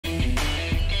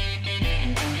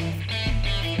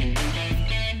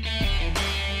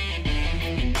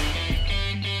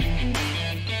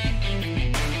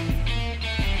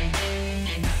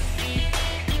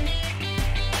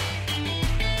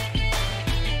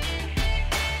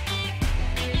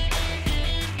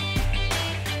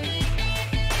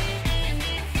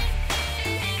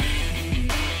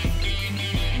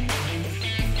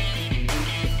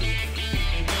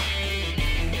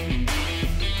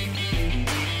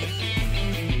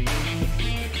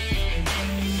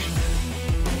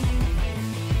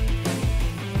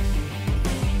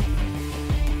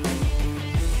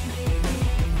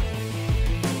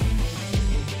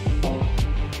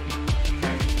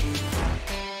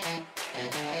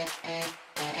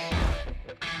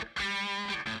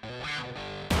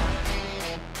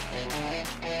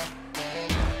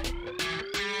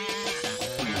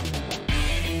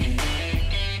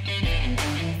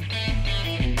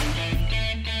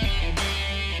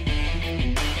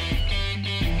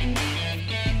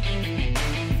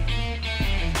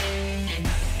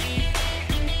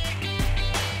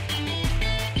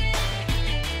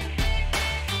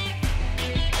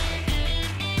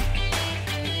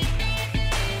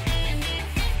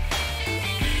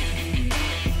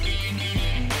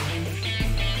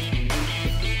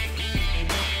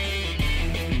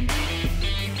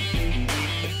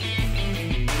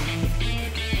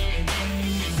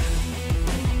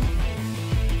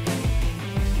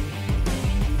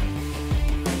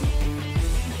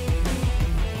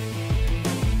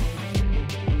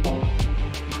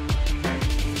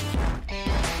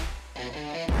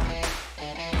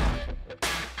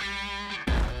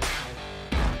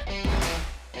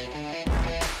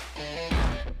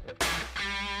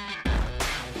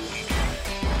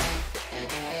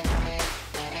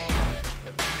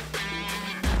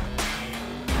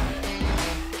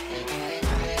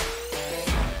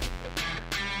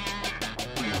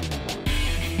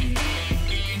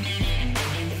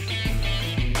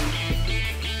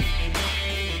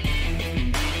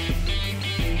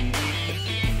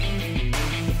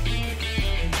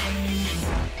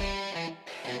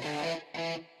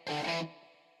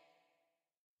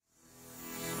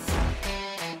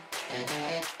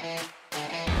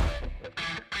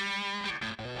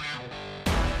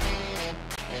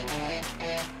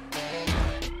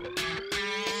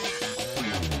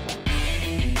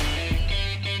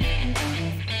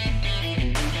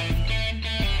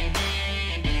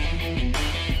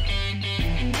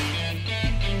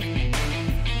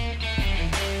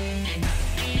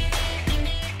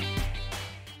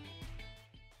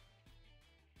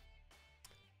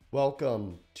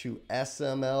Welcome to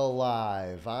SML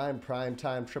Live. I'm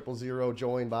Primetime Triple Zero,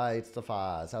 joined by It's the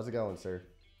Foz. How's it going, sir?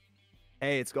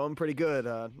 Hey, it's going pretty good.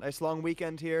 Nice long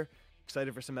weekend here.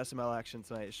 Excited for some SML action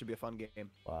tonight. It should be a fun game.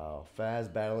 Wow,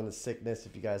 Faz battling the sickness.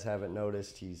 If you guys haven't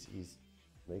noticed, he's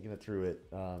making it through it.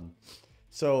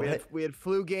 So We hey, had we had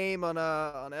flu game on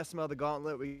SML the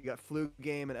Gauntlet. We got flu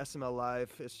game and SML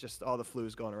Live. It's just all the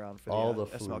flus going around for the all the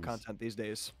SML flus, content these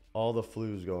days. all the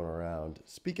flus going around.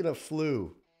 Speaking of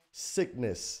flu,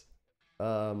 sickness.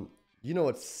 You know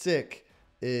what's sick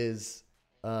is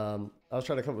I was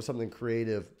trying to come up with something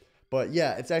creative, but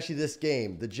yeah, it's actually this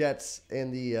game, the Jets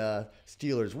and the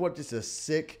Steelers. What just a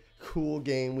sick, cool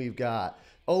game we've got.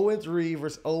 0-3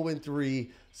 versus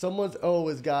 0-3. Someone's O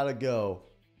has got to go.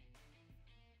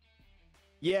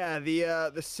 Yeah,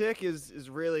 the sick is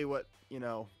really what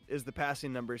is the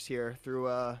passing numbers here through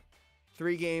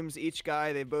 3 games. Each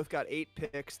guy they've both got 8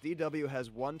 picks. DW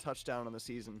has 1 touchdown on the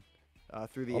season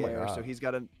through the Oh my air, so God. he's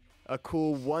got a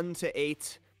cool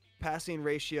 1-to-8 passing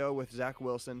ratio with Zach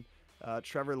Wilson.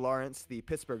 Trevor Lawrence, the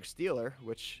Pittsburgh Steeler,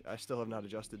 which I still have not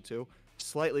adjusted to,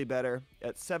 slightly better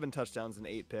at 7 touchdowns and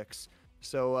 8 picks.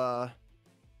 So,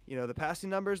 the passing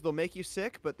numbers, they'll make you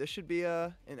sick, but this should be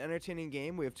an entertaining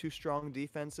game. We have 2 strong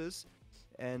defenses,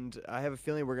 and I have a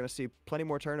feeling we're going to see plenty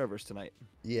more turnovers tonight.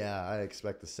 Yeah, I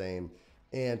expect the same.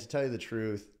 And to tell you the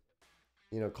truth,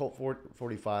 Colt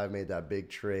 45 made that big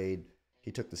trade. He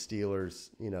took the Steelers,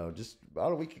 just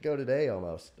about a week ago today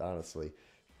almost, honestly.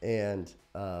 And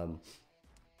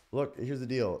look, here's the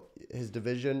deal. His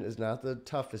division is not the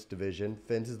toughest division.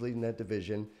 Fins is leading that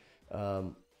division.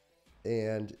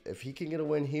 And if he can get a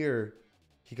win here,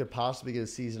 he could possibly get a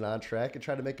season on track and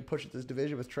try to make a push at this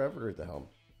division with Trevor at the helm.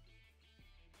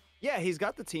 Yeah, he's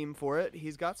got the team for it.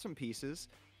 He's got some pieces.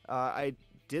 I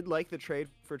did like the trade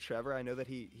for Trevor. I know that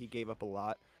he gave up a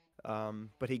lot.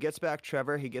 But he gets back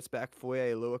Trevor. He gets back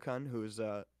Foye Oluokun, who's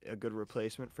a good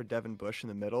replacement for Devin Bush in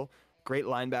the middle. Great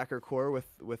linebacker core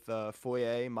with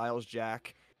Foye, Miles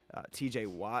Jack, T.J.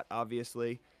 Watt,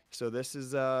 obviously. So this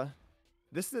is a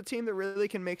team that really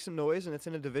can make some noise, and it's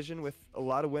in a division with a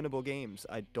lot of winnable games.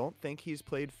 I don't think he's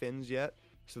played Finns yet,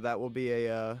 so that will be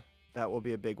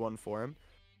a big one for him.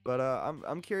 But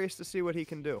I'm curious to see what he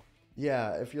can do.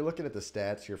 Yeah, if you're looking at the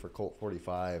stats here for Colt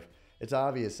 45, it's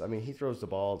obvious. I mean, he throws the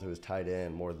ball to his tight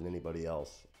end more than anybody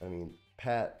else. I mean,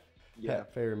 Yeah.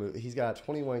 Pat Fairmouth, he's got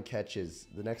 21 catches.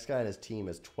 The next guy on his team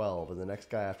has 12, and the next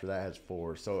guy after that has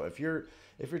 4. So if you're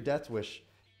Death Wish,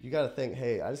 you got to think,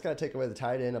 hey, I just got to take away the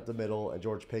tight end up the middle and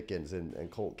George Pickens, and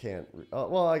Colt can't.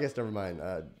 Well, I guess never mind.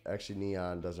 Actually,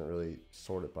 Neon doesn't really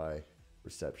sort it by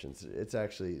receptions. It's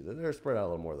actually they're spread out a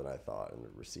little more than I thought, and the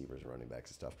receivers and running backs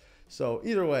and stuff. So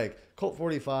either way, Colt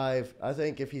 45. I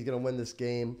think if he's going to win this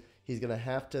game, he's going to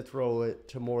have to throw it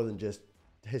to more than just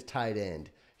his tight end.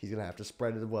 He's going to have to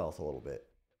spread the wealth a little bit.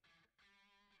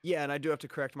 Yeah, and I do have to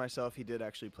correct myself. He did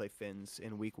actually play Finns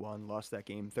in week 1, lost that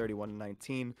game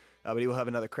 31-19, but he will have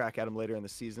another crack at him later in the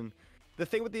season. The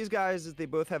thing with these guys is they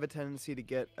both have a tendency to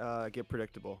get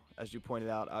predictable. As you pointed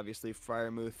out, obviously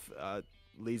Freiermuth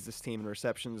leads this team in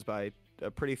receptions by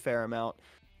a pretty fair amount.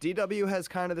 DW has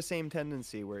kind of the same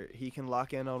tendency where he can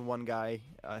lock in on one guy.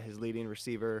 His leading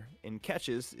receiver in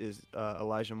catches is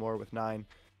Elijah Moore with 9.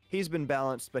 He's been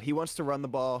balanced, but he wants to run the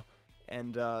ball,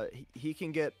 and he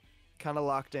can get kind of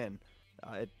locked in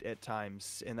at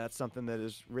times, and that's something that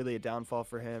is really a downfall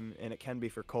for him, and it can be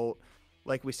for Colt.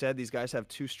 Like we said, these guys have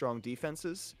 2 strong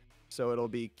defenses, so it'll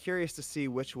be curious to see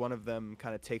which one of them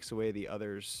kind of takes away the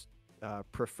other's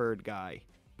preferred guy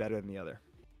better than the other.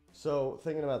 So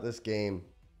thinking about this game,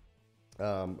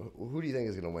 who do you think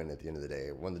is going to win at the end of the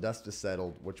day? When the dust is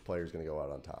settled, which player is going to go out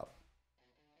on top?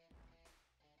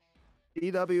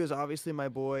 DW is obviously my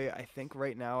boy. I think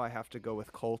right now I have to go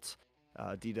with Colt.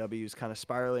 DW is kind of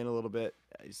spiraling a little bit.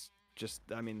 He's just,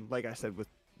 I mean, like I said, with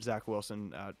Zach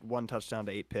Wilson, 1 touchdown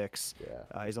to 8 picks.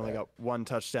 Yeah, He's only got 1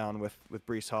 touchdown with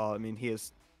Breece Hall. I mean, he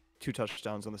has 2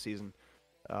 touchdowns on the season.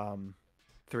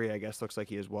 3, I guess, looks like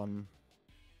he has 1,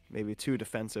 maybe 2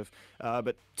 defensive.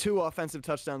 But 2 offensive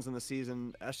touchdowns in the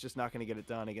season, that's just not going to get it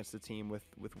done against a team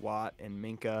with Watt and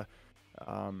Minka.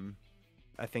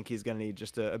 I think he's going to need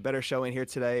just a better showing here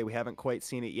today. We haven't quite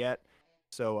seen it yet.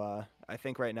 So I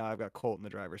think right now I've got Colt in the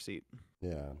driver's seat.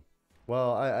 yeah.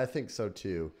 Well, I think so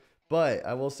too. But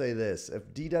I will say this.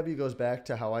 If DW goes back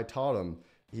to how I taught him,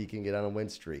 he can get on a win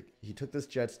streak. He took this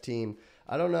Jets team.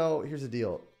 I don't know. Here's the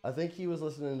deal. I think he was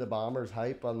listening to Bombers'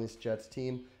 hype on this Jets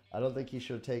team. I don't think he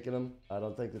should have taken them. I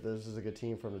don't think that this is a good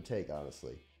team for him to take,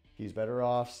 honestly. He's better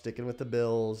off sticking with the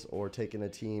Bills or taking a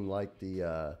team like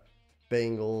the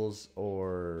Bengals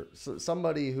or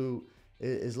somebody who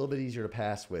is a little bit easier to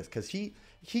pass with because he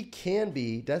can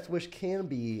be Death Wish can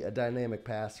be a dynamic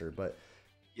passer, but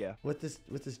Yeah. with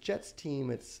this Jets team,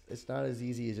 it's not as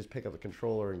easy as just pick up the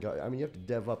controller and go. I mean, you have to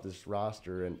dev up this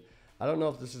roster, and I don't know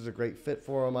if this is a great fit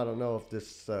for him. I don't know if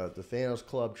this the Thanos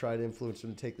Club tried to influence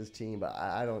him to take this team, but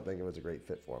I don't think it was a great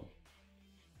fit for him.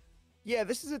 Yeah,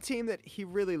 this is a team that he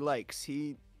really likes.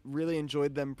 He really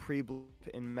enjoyed them pre-blip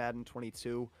in Madden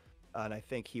 22, and I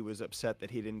think he was upset that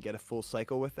he didn't get a full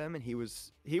cycle with them, and he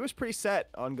was pretty set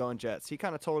on going Jets. He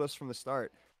kind of told us from the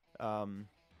start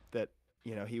that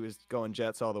he was going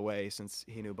Jets all the way since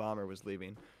he knew Bomber was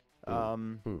leaving.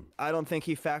 I don't think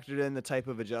he factored in the type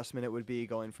of adjustment it would be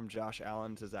going from Josh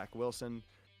Allen to Zach Wilson,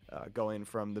 going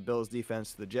from the Bills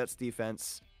defense to the Jets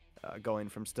defense, going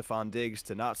from Stephon Diggs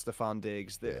to not Stephon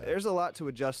Diggs. There's a lot to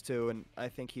adjust to, and I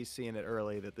think he's seeing it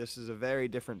early that this is a very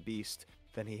different beast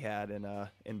than he had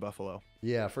in Buffalo.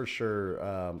 Yeah, for sure.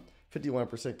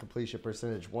 51% completion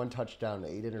percentage, 1 touchdown,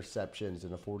 8 interceptions,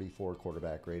 and a 44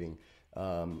 quarterback rating.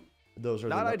 Those are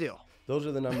not ideal. Those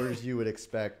are the numbers you would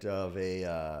expect of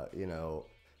a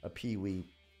peewee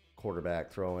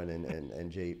quarterback throwing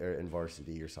in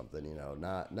varsity or something.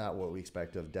 Not what we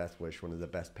expect of Death Wish, one of the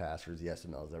best passers the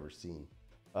SML has ever seen.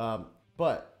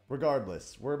 But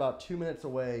regardless, we're about 2 minutes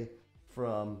away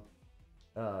from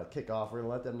kickoff. We're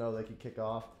gonna let them know they can kick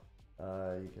off.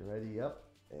 You can ready up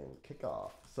and kick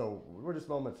off. So we're just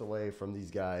moments away from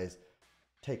these guys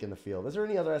taking the field. Is there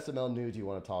any other SML news you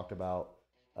want to talk about?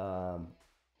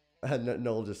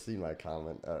 Noel just seen my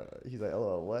comment. He's like,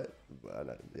 "Oh, what?"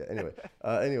 Yeah,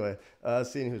 anyway,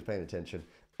 seeing who's paying attention.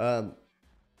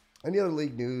 Any other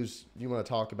league news you want to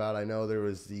talk about? I know there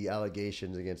was the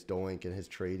allegations against Doink and his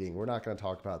trading. We're not going to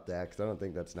talk about that because I don't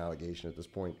think that's an allegation at this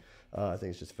point. I think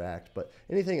it's just fact. But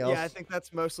anything else? Yeah, I think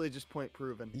that's mostly just point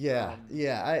proven. Yeah.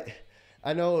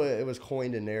 I know it was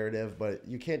coined a narrative, but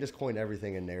you can't just coin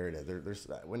everything a narrative. There's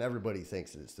when everybody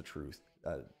thinks it's the truth.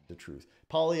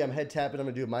 Paulie, I'm head tapping. I'm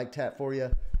gonna do a mic tap for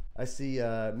you. I see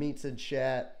Meats in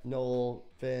chat. Noel,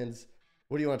 Fins.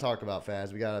 What do you want to talk about,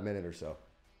 Faz? We got a minute or so.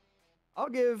 I'll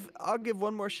give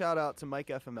one more shout out to Mike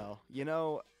FML.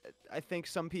 I think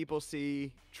some people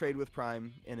see trade with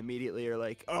Prime and immediately are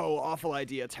like, "Oh, awful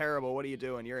idea, terrible. What are you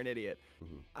doing? You're an idiot."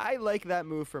 Mm-hmm. I like that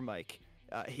move for Mike.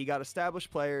 He got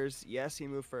established players. Yes, he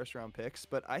moved first-round picks,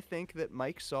 but I think that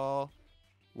Mike saw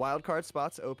wild card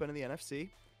spots open in the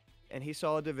NFC, and he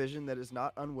saw a division that is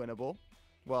not unwinnable.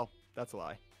 Well, that's a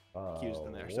lie. Q's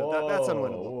in there, so that's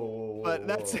unwinnable. But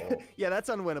that's that's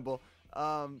unwinnable.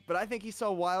 But I think he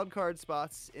saw wild card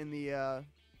spots in the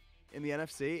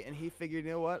NFC, and he figured,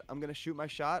 you know what? I'm gonna shoot my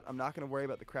shot. I'm not gonna worry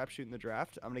about the crapshoot in the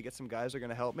draft. I'm gonna get some guys that are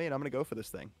gonna help me, and I'm gonna go for this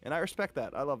thing. And I respect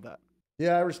that. I love that.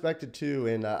 Yeah, I respect it too,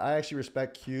 and I actually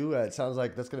respect Q. It sounds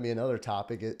like that's going to be another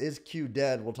topic. Is Q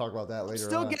dead? We'll talk about that later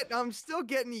on. I'm still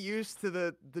getting used to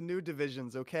the new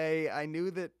divisions. Okay, I knew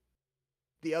that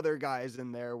the other guys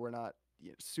in there were not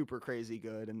super crazy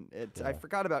good, and I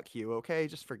forgot about Q. Okay,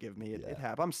 just forgive me. It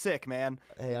happened. I'm sick, man.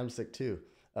 Hey, I'm sick too.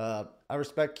 I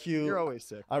respect Q. You're always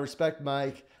sick. I respect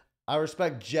Mike. I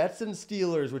respect Jets and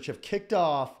Steelers, which have kicked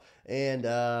off,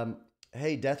 and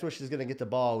hey, Deathwish is going to get the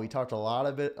ball. We talked a lot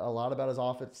about his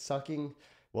offense sucking.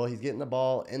 Well, he's getting the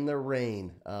ball in the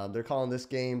rain. They're calling this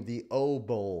game the O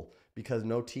Bowl because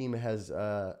no team has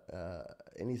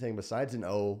anything besides an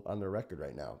O on their record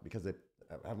right now because they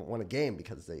haven't won a game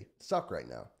because they suck right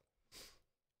now.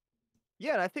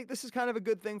 Yeah, and I think this is kind of a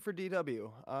good thing for DW.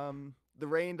 The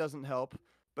rain doesn't help,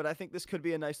 but I think this could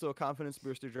be a nice little confidence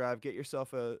booster drive. Get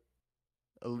yourself a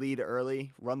lead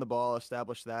early, run the ball,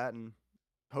 establish that, and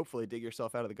hopefully dig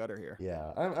yourself out of the gutter here.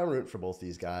 Yeah, I'm rooting for both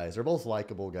these guys. They're both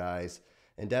likable guys.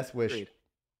 And Deathwish,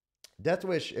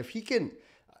 if he can,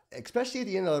 especially at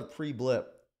the end of the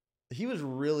pre-blip, he was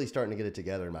really starting to get it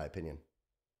together, in my opinion.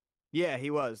 Yeah, he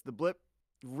was. The blip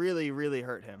really, really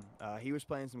hurt him. He was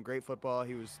playing some great football.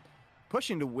 He was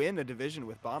pushing to win a division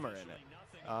with Bomber in it.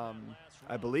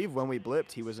 I believe when we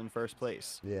blipped, he was in first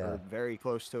place. Yeah. Or very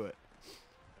close to it.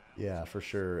 Yeah, for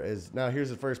sure. Now here's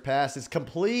the first pass. It's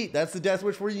complete. That's the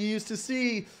Deathwish we're used to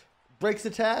see. Breaks the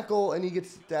tackle, and he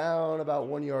gets down about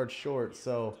 1 yard short.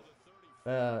 So,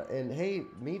 and hey,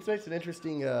 Meats makes an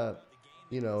interesting,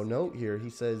 note here. He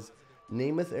says,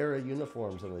 Namath era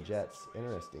uniforms on the Jets.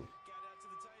 Interesting.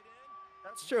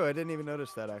 That's true. I didn't even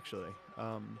notice that, actually.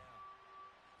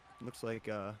 Looks like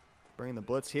bringing the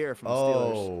blitz here from the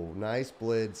Steelers. Oh, nice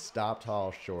blitz. Stopped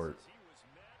Hall short.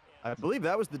 I believe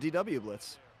that was the DW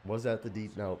blitz. Was that the D?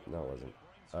 No, it wasn't.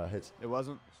 It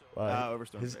wasn't?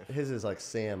 Overstorm. His is like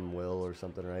Sam Will or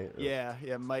something, right? Yeah,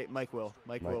 Mike Will.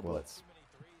 Mike Will blitz.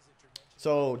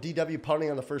 So DW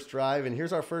punting on the first drive, and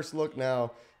here's our first look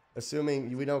now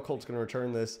assuming we know Colt's going to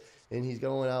return this, and he's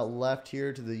going out left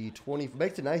here to the 20.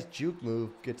 Makes a nice juke move,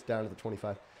 gets down to the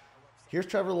 25. Here's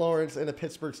Trevor Lawrence in a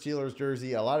Pittsburgh Steelers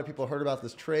jersey. A lot of people heard about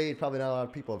this trade. Probably not a lot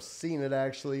of people have seen it,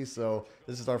 actually. So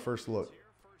this is our first look.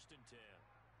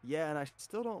 Yeah, and I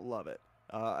still don't love it.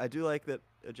 I do like that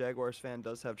a Jaguars fan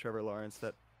does have Trevor Lawrence.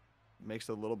 That makes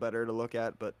it a little better to look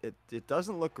at, but it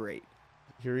doesn't look great.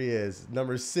 Here he is,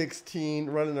 number 16,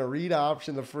 running a read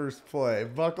option the first play.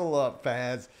 Buckle up,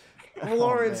 fans.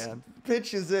 Lawrence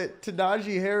pitches it to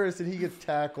Najee Harris, and he gets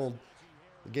tackled.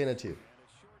 Again, a 2.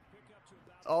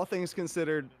 All things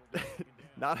considered,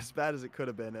 not as bad as it could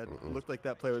have been. It looked like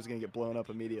that player was going to get blown up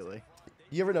immediately.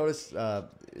 You ever notice, I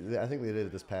think they did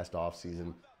it this past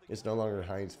offseason, it's no longer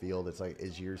Heinz Field, it's like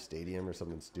Azure Stadium or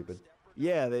something stupid.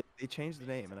 Yeah, they changed the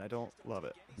name, and I don't love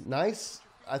it. Nice.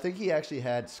 I think he actually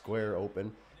had square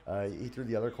open. He threw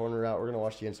the other corner out. We're going to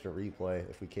watch the instant replay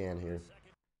if we can here.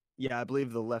 Yeah, I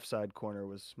believe the left side corner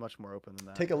was much more open than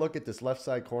that. Take a look at this left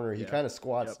side corner. He kind of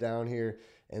squats down here,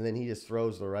 and then he just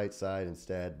throws the right side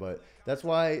instead. But that's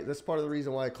part of the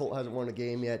reason why Colt hasn't won a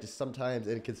game yet. Just sometimes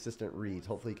inconsistent reads.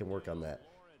 Hopefully he can work on that.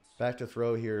 Back to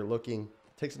throw here, looking.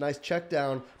 Takes a nice check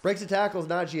down. Breaks the tackles,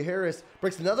 Najee Harris.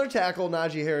 Breaks another tackle,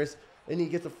 Najee Harris. And he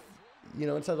gets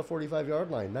inside the 45-yard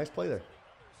line. Nice play there.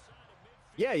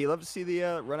 Yeah, you love to see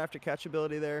the run after catch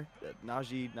ability there.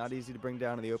 Najee, not easy to bring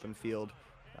down in the open field.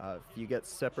 If you get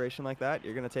separation like that,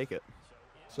 you're going to take it.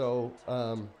 So,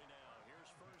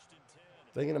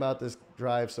 thinking about this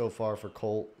drive so far for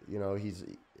Colt,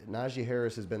 Najee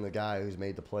Harris has been the guy who's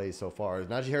made the plays so far.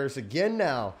 Najee Harris again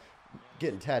now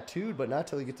getting tattooed, but not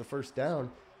till he gets the first down.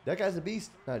 That guy's a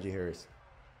beast, Najee Harris.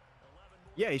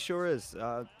 Yeah, he sure is.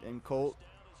 And Colt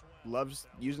loves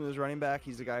using his running back.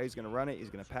 He's the guy who's going to run it. He's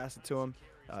going to pass it to him.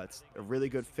 It's a really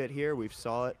good fit here. We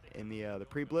saw it in the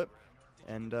pre-blip.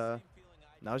 And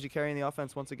Najee carrying the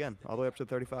offense once again, all the way up to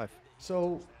 35.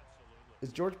 So,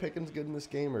 is George Pickens good in this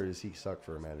game, or does he suck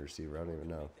for a Madden receiver? I don't even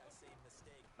know.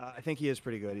 I think he is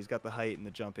pretty good. He's got the height and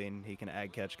the jumping. He can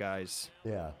catch guys.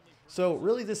 Yeah. So,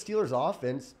 really, the Steelers'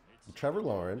 offense, Trevor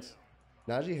Lawrence,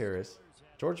 Najee Harris,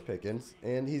 George Pickens,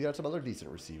 and he's got some other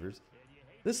decent receivers.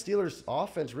 This Steelers'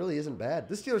 offense really isn't bad.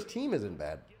 This Steelers' team isn't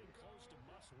bad.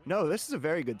 No, this is a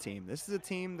very good team. This is a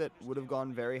team that would have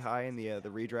gone very high in the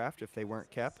redraft if they weren't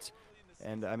kept.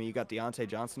 And, I mean, you got Deontay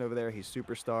Johnson over there. He's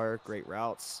superstar, great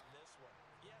routes.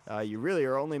 You really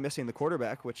are only missing the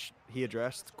quarterback, which he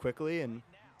addressed quickly. And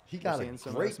he got a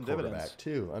great quarterback,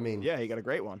 too. I mean, yeah, he got a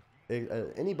great one.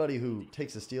 Anybody who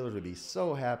takes the Steelers would be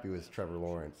so happy with Trevor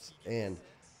Lawrence. And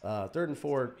 3rd and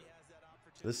 4,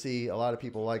 let's see. A lot of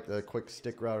people like the quick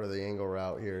stick route or the angle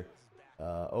route here.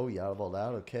 Balled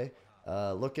out. Okay.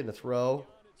 Looking to throw.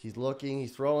 He's looking.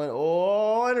 He's throwing.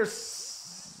 Oh,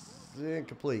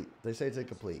 incomplete. They say it's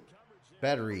incomplete.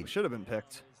 Bad read. Should have been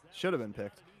picked.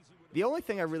 The only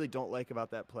thing I really don't like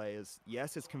about that play is,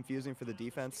 yes, it's confusing for the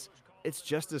defense. It's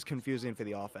just as confusing for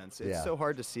the offense. It's so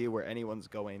hard to see where anyone's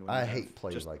going. I hate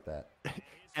plays like that.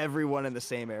 Everyone in the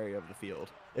same area of the field.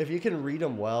 If you can read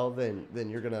them well, then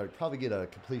you're going to probably get a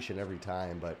completion every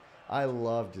time. But I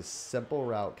love just simple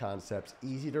route concepts,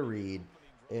 easy to read.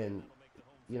 And,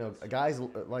 guys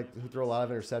like who throw a lot of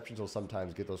interceptions will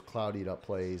sometimes get those cloudied up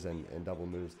plays and double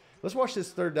moves. Let's watch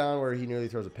this 3rd down where he nearly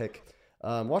throws a pick.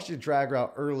 Watch the drag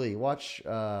route early. Watch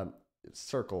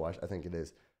circle, I think it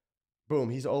is. Boom,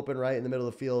 he's open right in the middle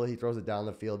of the field. He throws it down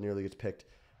the field, nearly gets picked.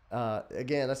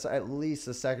 Again, that's at least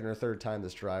the 2nd or 3rd time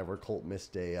this drive where Colt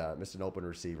missed an open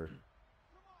receiver.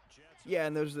 Yeah,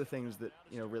 and those are the things that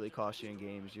really cost you in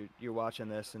games. You're watching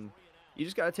this, and you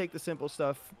just got to take the simple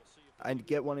stuff. I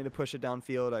get wanting to push it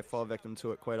downfield. I fall victim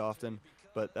to it quite often,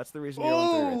 but that's the reason you're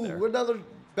on 3 right there. Another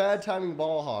bad timing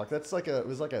ball hawk. That's it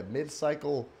was like a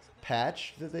mid-cycle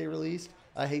patch that they released.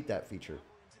 I hate that feature.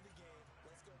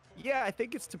 Yeah, I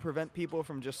think it's to prevent people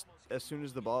from just, as soon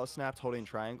as the ball is snapped, holding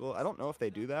triangle. I don't know if they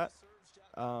do that,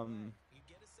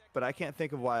 but I can't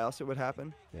think of why else it would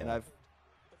happen. Yeah. And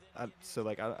I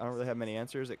don't really have many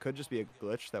answers. It could just be a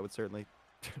glitch that would certainly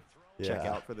check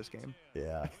out for this game.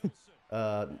 Yeah.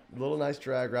 Little nice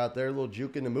drag route there, a little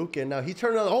juke in the mookin. Now he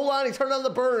turned on, he turned on the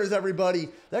burners, everybody.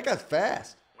 That guy's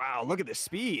fast. Wow, look at the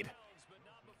speed.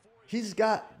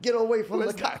 Get away from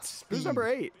the cops. Who's number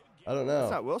 8? I don't know.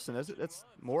 It's not Wilson, is it? It's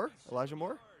Moore? Elijah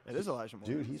Moore? It is Elijah Moore.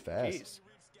 Dude, he's fast. Jeez.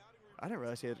 I didn't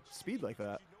realize he had speed like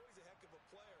that.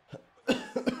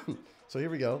 So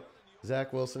here we go.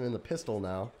 Zach Wilson in the pistol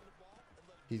now.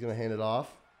 He's going to hand it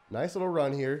off. Nice little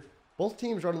run here. Both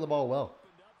teams running the ball well.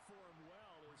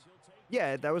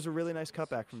 Yeah, that was a really nice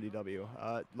cutback from DW.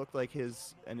 It looked like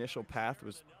his initial path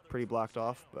was pretty blocked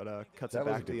off, but cuts it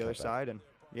back to the other side, and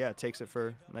yeah, takes it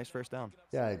for a nice first down.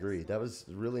 Yeah, I agree. That was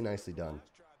really nicely done.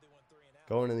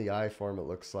 Going in the I form, it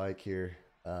looks like here.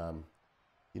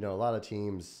 You know, a lot of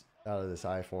teams out of this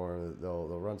I form, they'll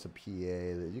run some PA.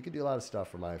 You can do a lot of stuff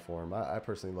from I form. I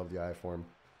personally love the I form.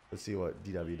 Let's see what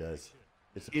DW does.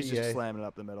 It's a He's PA. just slamming it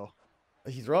up the middle.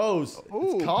 He throws.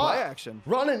 Ooh, it's caught. play action.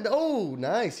 Running. Oh,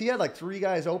 nice. He had like 3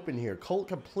 guys open here. Colt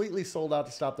completely sold out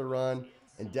to stop the run.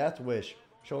 And Death Wish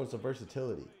showing some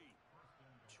versatility.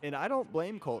 And I don't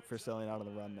blame Colt for selling out on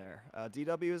the run there.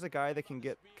 DW is a guy that can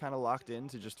get kind of locked in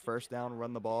to just first down,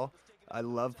 run the ball. I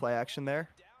love play action there.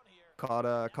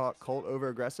 Caught Colt over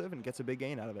aggressive and gets a big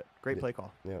gain out of it. Great play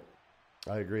call. Yeah,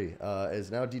 I agree. As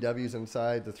now DW's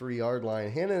inside the 3-yard line,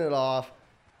 handing it off.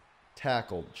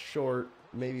 Tackled short,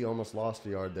 maybe almost lost a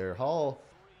yard there. Hall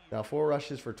now 4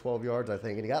 rushes for 12 yards, I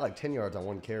think, and he got like 10 yards on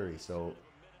 1 carry. So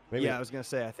maybe. Yeah, I was gonna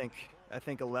say I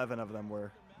think 11 of them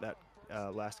were that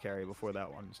last carry before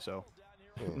that one. So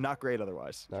not great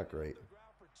otherwise. Not great.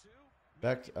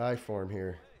 Back to I form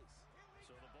here.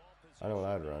 I know what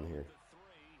I'd run here.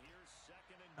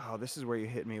 Oh, this is where you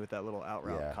hit me with that little out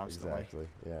route constantly. Exactly.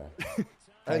 Yeah.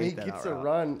 And hate he that gets out a route.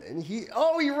 run, and he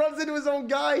runs into his own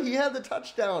guy. He had the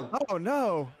touchdown. Oh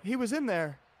no, he was in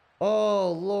there.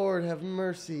 Oh Lord, have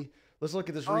mercy. Let's look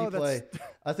at this replay. that's-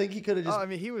 I think he could have just. Oh, I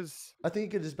mean, he was I think he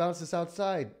could just bounce this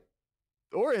outside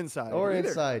or inside or either.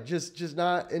 inside, just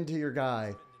not into your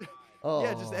guy. Oh,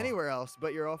 Yeah, just anywhere else,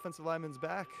 but your offensive lineman's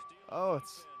back. Oh,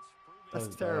 that's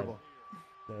was terrible.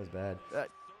 That was bad.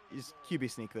 You just QB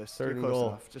sneak this. 3rd You're and close goal.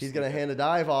 enough. Just He's gonna sneak it. hand a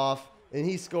dive off, and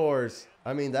he scores.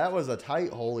 I mean, that was a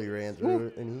tight hole he ran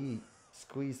through, and he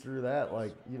squeezed through that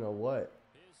like you know what.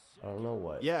 I don't know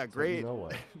what. Yeah, But great. You know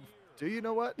what? Do you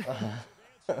know what?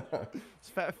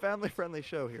 It's a family-friendly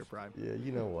show here, Prime. Yeah,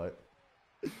 you know what.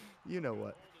 You know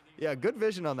what? Yeah, good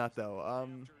vision on that though,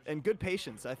 and good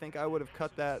patience. I think I would have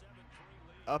cut that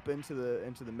up into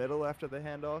the middle after the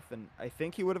handoff, and I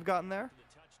think he would have gotten there.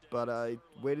 But I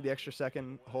waited the extra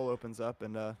second. Hole opens up,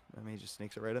 and I mean, he just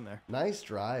sneaks it right in there. Nice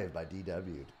drive by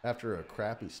DW after a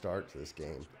crappy start to this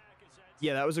game.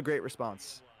 Yeah, that was a great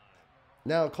response.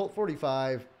 Now, Colt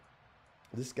 45,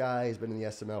 this guy has been in the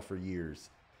SML for years.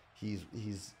 He's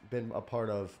been a part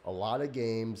of a lot of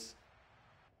games,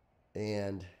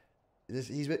 and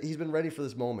he's been ready for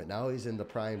this moment. Now he's in the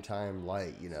prime time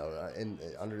light, you know,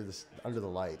 under the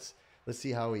lights. Let's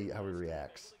see how he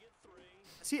reacts.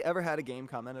 Has he ever had a game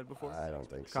commented before? I don't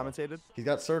think so. Commentated? He's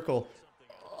got circle.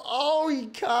 Oh, he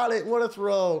caught it. What a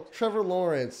throw. Trevor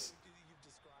Lawrence.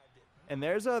 And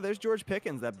there's George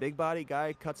Pickens, that big body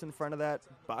guy, cuts in front of that,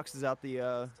 boxes out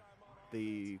the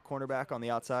cornerback on the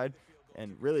outside,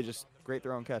 and really just great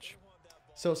throw and catch.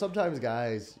 So sometimes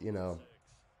guys, you know,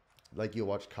 like you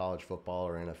watch college football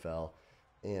or NFL,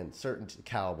 and certain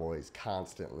Cowboys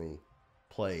constantly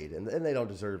played, and they don't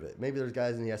deserve it. Maybe there's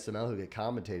guys in the SML who get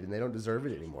commentated, and they don't deserve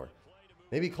it anymore.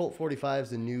 Maybe Colt 45 is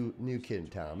the new kid in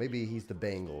town. Maybe he's the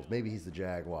Bengals. Maybe he's the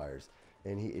Jaguars,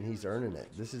 and he's earning it.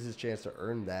 This is his chance to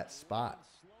earn that spot.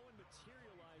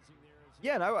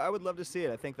 Yeah, and I would love to see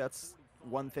it. I think that's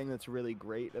one thing that's really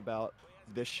great about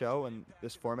this show and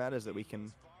this format is that we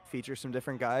can feature some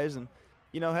different guys, and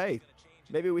you know, hey,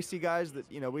 maybe we see guys that,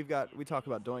 you know, we talk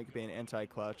about Doink being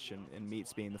anti-clutch and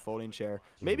Meats being the folding chair.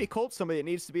 Maybe Colt's somebody that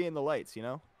needs to be in the lights, you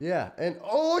know? Yeah, and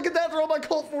oh, look at that throw by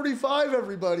Colt 45,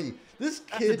 everybody. This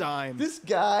kid, That's a dime. This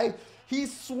guy,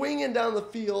 he's swinging down the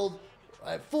field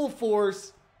at full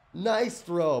force. Nice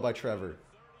throw by Trevor.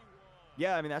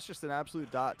 Yeah, I mean, that's just an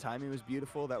absolute dot. Timing was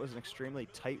beautiful. That was an extremely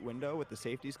tight window with the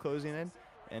safeties closing in,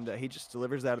 and he just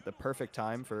delivers that at the perfect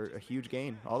time for a huge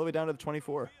gain, all the way down to the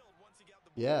 24.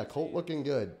 Yeah, Colt looking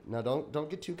good. Now don't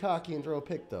get too cocky and throw a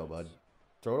pick though, bud.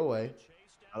 Throw it away.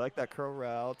 I like that curl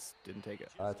route. Didn't take it.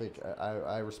 I think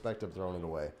I respect him throwing it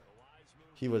away.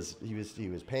 He was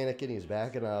panicking. He was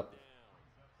backing up.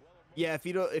 Yeah, if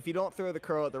you don't throw the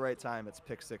curl at the right time, it's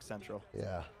pick six central.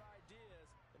 Yeah.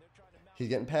 He's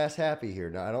getting past happy here.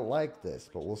 Now I don't like this,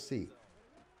 but we'll see.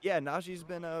 Yeah, Najee's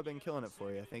been killing it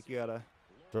for you. I think you gotta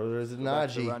There's a go back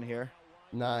to Najee. run here.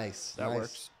 Nice. That nice,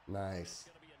 works. Nice.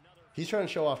 He's trying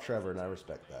to show off Trevor, and I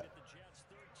respect that.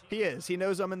 He is. He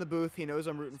knows I'm in the booth. He knows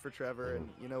I'm rooting for Trevor, and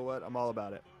you know what? I'm all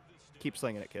about it. Keep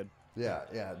slinging it, kid. Yeah.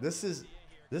 This is.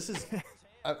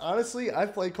 Honestly,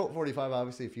 I've played Colt 45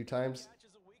 obviously a few times,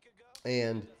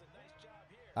 and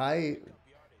I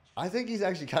think he's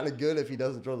actually kind of good if he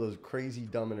doesn't throw those crazy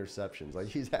dumb interceptions. Like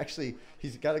he's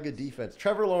got a good defense.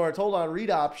 Trevor Lawrence, hold on, read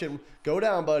option, go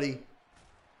down, buddy.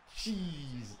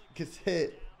 Jeez, gets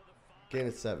hit. Gain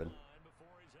of 7.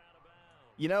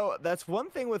 You know, that's one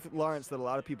thing with Lawrence that a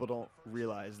lot of people don't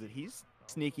realize, that he's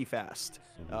sneaky fast.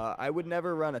 I would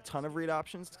never run a ton of read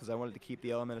options because I wanted to keep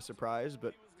the element of surprise,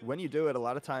 but when you do it, a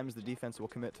lot of times the defense will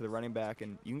commit to the running back,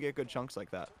 and you can get good chunks like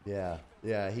that. Yeah,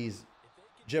 yeah, he's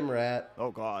Jim Rat.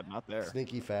 Oh, God, not there.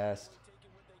 Sneaky fast.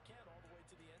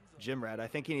 Jim Rat. I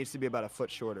think he needs to be about a foot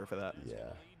shorter for that.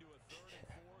 Yeah.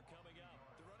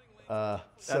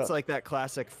 That's like that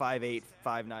classic 5'8",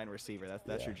 5'9" receiver.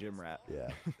 That's your Jim Rat. Yeah.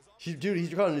 Dude,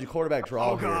 he's calling the quarterback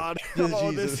draw. Oh, God.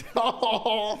 Oh, Jesus.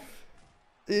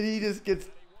 And he just gets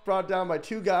brought down by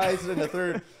two guys in the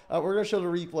third. We're going to show the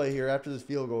replay here after this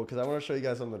field goal because I want to show you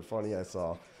guys something funny I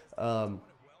saw.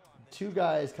 Two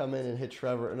guys come in and hit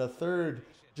Trevor, and a third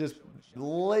just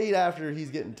late after he's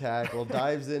getting tackled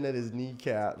dives in at his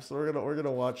kneecap. So we're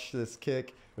gonna watch this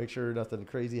kick, make sure nothing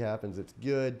crazy happens. It's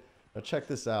good. Now check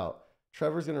this out.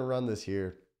 Trevor's gonna run this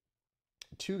here.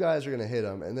 Two guys are gonna hit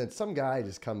him, and then some guy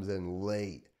just comes in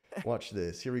late. Watch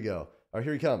this. Here we go. All right,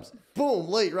 here he comes. Boom,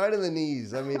 late, right in the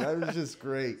knees. I mean, it was just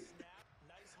great.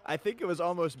 I think it was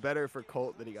almost better for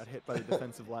Colt that he got hit by the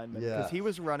defensive lineman because Yeah. he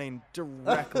was running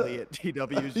directly at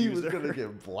DW's He user. was gonna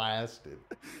get blasted.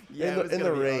 Yeah, in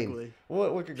the rain. Ugly.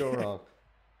 What could go wrong?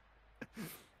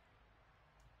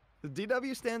 The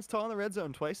DW stands tall in the red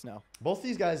zone twice now. Both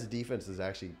these guys' defense is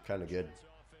actually kind of good.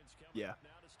 Yeah.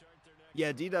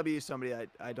 Yeah, DW is somebody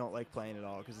I don't like playing at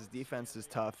all because his defense is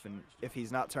tough, and if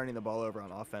he's not turning the ball over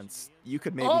on offense, you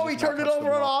could maybe. Oh, just he not turned it touch the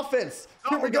over ball. on offense.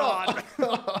 Here Oh, we go.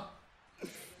 God.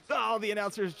 Oh, the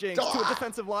announcer's jinx to a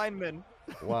defensive lineman.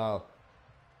 Wow.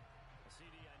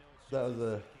 That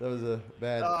was a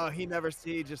bad. Oh,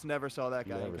 he just never saw that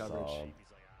guy in Never coverage. saw him.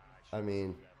 I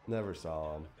mean, never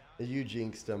saw him. You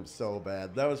jinxed him so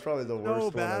bad. That was probably the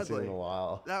worst one I've seen in a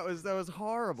while. That was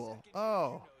horrible.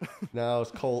 Oh. Now it's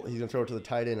Colt. He's gonna throw it to the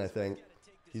tight end, I think.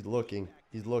 He's looking.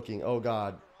 Oh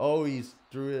God. Oh, he's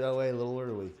threw it away a little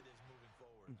early.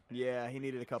 Yeah, he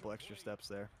needed a couple extra steps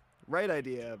there. Right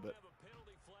idea, but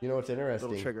You know what's a interesting?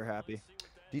 little trigger happy.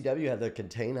 DW had the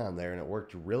contain on there, and it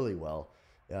worked really well.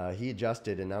 He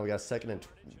adjusted, and now we got 2nd and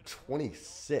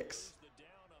 26.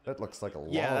 That looks like a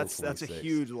long 26. That's a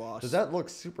huge loss. Does that look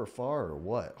super far or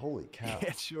what? Holy cow. Yeah,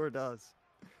 it sure does.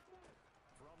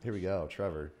 Here we go,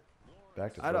 Trevor.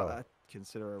 Back to throw. I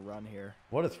consider a run here.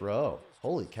 What a throw.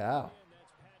 Holy cow.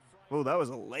 Oh, that was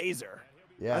a laser.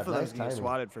 Yeah, I thought that nice was going to get timing.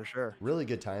 swatted for sure. Really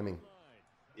good timing.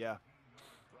 Yeah.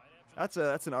 That's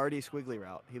an RD squiggly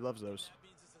route. He loves those.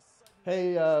 Hey,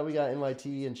 we got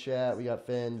NYT in chat. We got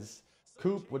Fins.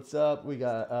 Coop, what's up? We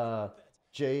got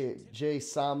Jay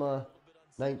Sama,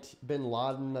 Bin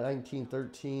Laden,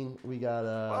 1913. We got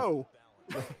Whoa.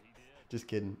 just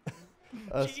kidding.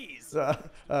 Jeez.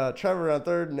 Trevor on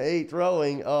 3rd and 8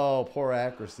 throwing. Oh, poor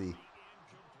accuracy.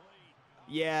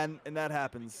 Yeah, and that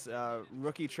happens.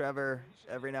 Rookie Trevor,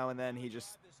 every now and then he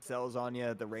just sells on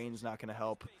you. The rain's not going to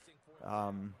help.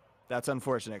 That's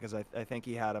unfortunate because I think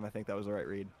he had him. I think that was the right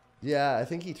read. Yeah, I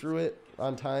think he threw it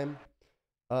on time.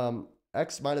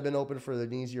 X might have been open for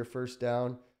an easier first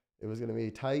down. It was going to be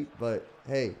tight, but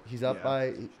hey, he's up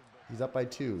by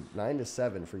 2,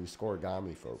 9-7 for you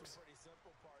scoregami folks.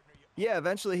 Yeah,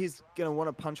 eventually he's going to want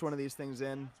to punch one of these things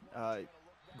in.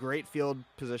 Great field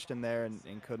position there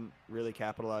and couldn't really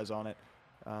capitalize on it.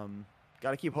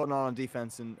 Got to keep holding on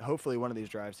defense, and hopefully one of these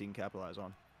drives he can capitalize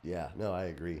on. Yeah, no, I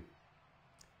agree.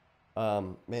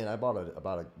 Man, I bought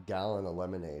about a gallon of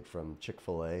lemonade from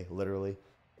Chick-fil-A, literally,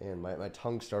 and my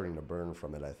tongue's starting to burn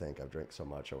from it, I think. I've drank so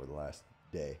much over the last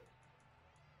day.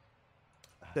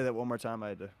 Say that one more time. I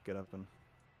had to get up and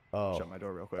shut my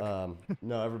door real quick.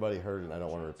 No, everybody heard it, and I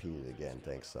don't want to repeat it again.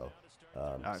 Thanks, so.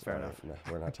 All right, fair enough. No,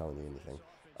 we're not telling you anything.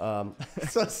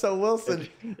 So Wilson.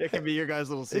 It can be your guys'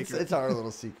 little secret. It's our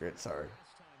little secret, sorry.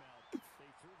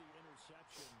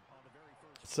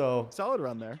 So Solid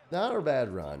run there. not a bad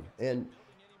run, and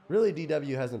really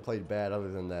DW hasn't played bad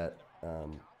other than that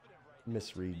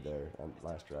misread there on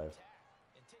last drive.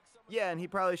 Yeah, and he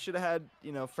probably should have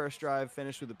had, first drive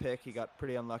finished with a pick. He got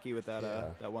pretty unlucky with that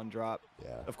that one drop.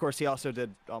 Yeah. Of course, he also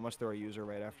did almost throw a user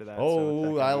right after that.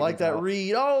 Oh, I like that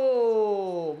read.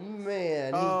 Oh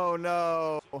man. Oh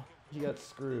no. He got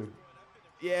screwed.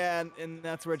 Yeah, and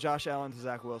that's where Josh Allen to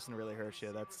Zach Wilson really hurts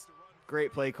you. That's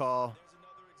great play call,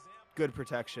 good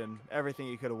protection, everything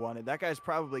you could have wanted. That guy's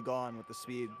probably gone with the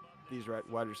speed these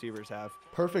wide receivers have.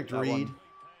 Perfect That read. one.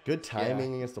 Good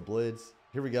timing against the blitz.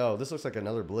 Here we go. This looks like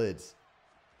another blitz.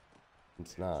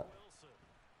 It's not.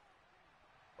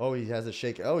 Oh, he has a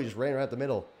shake. Oh, he just ran right at the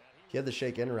middle. He had the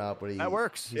shake in route, but that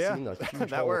works. he's Yeah, seen a huge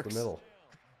that hole works. at the middle.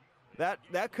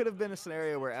 That could have been a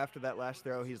scenario where after that last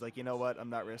throw, he's like, you know what? I'm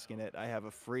not risking it. I have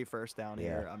a free first down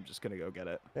here. I'm just gonna go get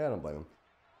it. Yeah, I don't blame him.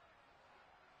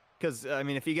 Because, I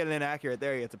mean, if you get an inaccurate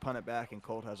there, you have to punt it back, and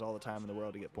Colt has all the time in the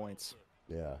world to get points.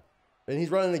 Yeah. And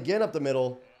he's running again up the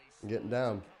middle and getting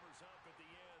down.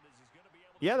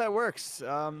 Yeah, that works.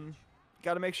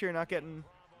 Got to make sure you're not getting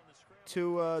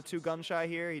too gun shy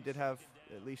here. He did have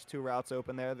at least 2 routes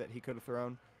open there that he could have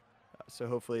thrown. So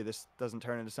hopefully this doesn't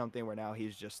turn into something where now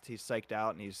he's psyched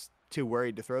out and he's too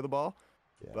worried to throw the ball.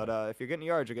 Yeah. But if you're getting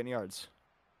yards, you're getting yards.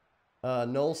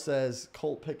 Noel says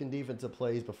Colt picking defensive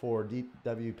plays before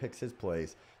DW picks his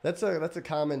plays. That's a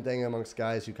common thing amongst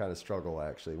guys who kind of struggle,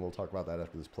 actually. We'll talk about that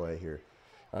after this play here.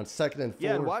 On 2nd and 4.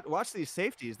 Yeah, and watch these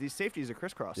safeties. These safeties are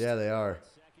crisscrossed. Yeah, they are.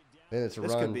 And it's a run.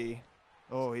 This could be.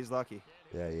 Oh, he's lucky.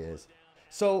 Yeah, he is.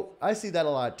 So I see that a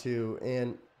lot too.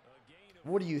 And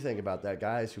what do you think about that?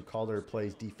 Guys who call their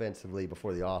plays defensively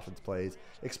before the offense plays.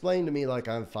 Explain to me like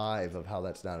I'm 5 of how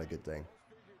that's not a good thing.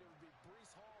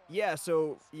 Yeah,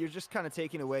 so you're just kind of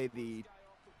taking away the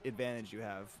advantage you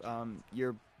have.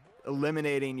 You're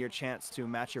eliminating your chance to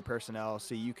match your personnel,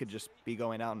 so you could just be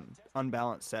going out in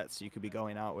unbalanced sets. You could be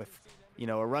going out with, you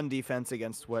know, a run defense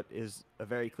against what is a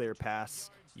very clear pass.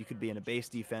 You could be in a base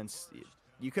defense.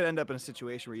 You could end up in a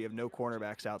situation where you have no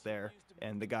cornerbacks out there,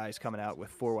 and the guy's coming out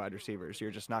with 4 wide receivers.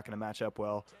 You're just not going to match up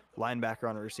well. Linebacker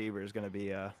on a receiver is going to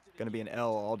be an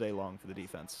L all day long for the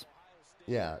defense.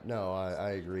 Yeah, no,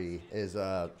 I agree. He's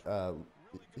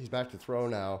back to throw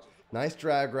now. Nice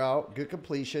drag route, good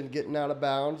completion, getting out of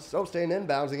bounds. Oh, staying in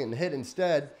bounds and getting hit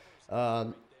instead.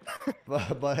 But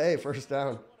hey, first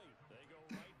down.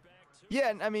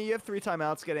 Yeah, I mean, you have 3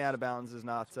 timeouts. Getting out of bounds is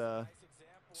not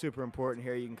super important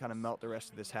here. You can kind of melt the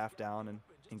rest of this half down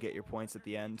and get your points at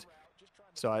the end.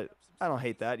 So I don't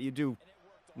hate that. You do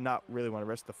not really want to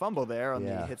risk the fumble there on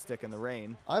the hit stick in the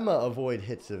rain. I'm a avoid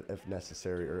hits if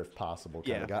necessary or if possible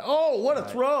kind of guy. Oh, what a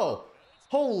throw!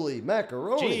 Holy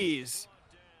macaroni! Jeez.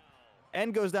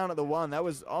 And goes down at the 1. That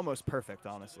was almost perfect,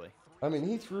 honestly. I mean,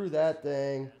 he threw that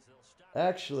thing.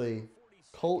 Actually,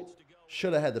 Colt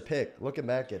should have had the pick. Looking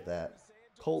back at that,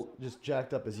 Colt just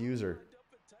jacked up his user.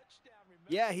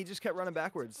 Yeah, he just kept running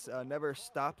backwards. Never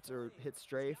stopped or hit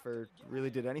strafe or really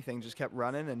did anything. Just kept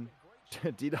running, and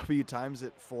DW times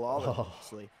it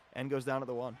flawlessly and goes down at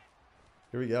the 1.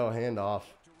 Here we go, handoff.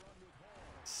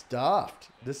 Stuffed.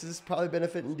 This is probably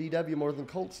benefiting DW more than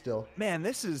Colt still. Man,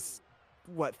 this is,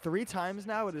 what, 3 times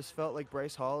now it has felt like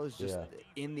Bryce Hall is just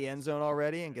in the end zone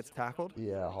already and gets tackled?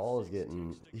 Yeah, Hall is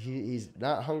getting, he's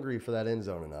not hungry for that end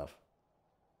zone enough.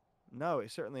 No,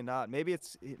 he's certainly not. Maybe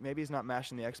he's not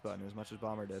mashing the X button as much as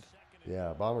Bomber did.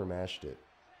 Yeah, Bomber mashed it.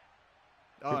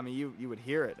 Oh, I mean, you would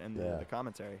hear it in the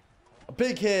commentary. A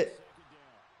big hit.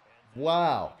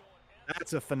 Wow.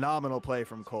 That's a phenomenal play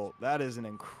from Colt. That is an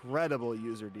incredible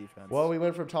user defense. Well, we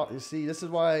went from talk. You see, this is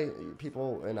why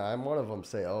people, and I'm one of them,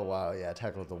 say, "Oh wow, yeah,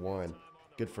 tackle at the 1,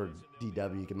 good for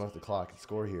DW. You can milk the clock and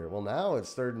score here." Well, now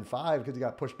it's 3rd and 5 because he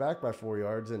got pushed back by 4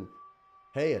 yards, and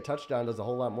hey, a touchdown does a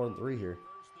whole lot more than 3 here.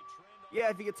 Yeah,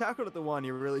 if you get tackled at the 1,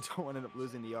 you really don't want to end up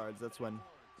losing the yards. That's when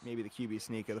maybe the QB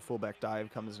sneak or the fullback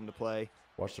dive comes into play.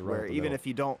 Watch the run. Where even if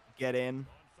you don't get in,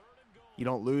 you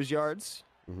don't lose yards.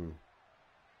 Mm-hmm.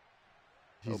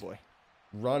 Oh boy.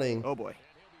 Running. Oh boy.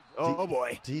 Oh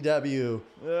boy. DW.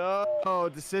 Oh,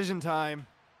 decision time.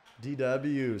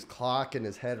 DW's clocking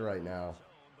his head right now.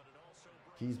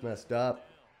 He's messed up.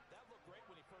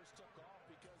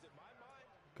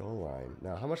 Goal line.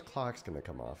 Now, how much clock's going to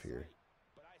come off here?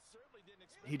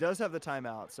 He does have the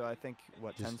timeout, so I think,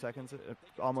 what, 10 seconds?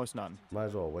 Almost none. Might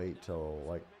as well wait till,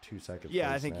 like, 2 seconds.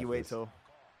 Yeah, I think you wait till.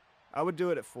 I would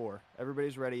do it at 4.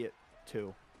 Everybody's ready at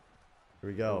 2. Here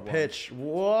we go. Pitch.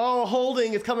 Whoa,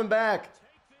 holding. It's coming back.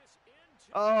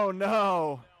 Oh,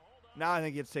 no. Now I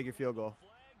think you have to take your field goal.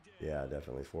 Yeah,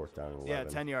 definitely 4th down and 11. Yeah,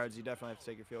 10 yards. You definitely have to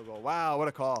take your field goal. Wow, what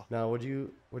a call. Now, would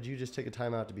you just take a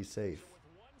timeout to be safe?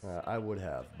 I would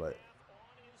have, but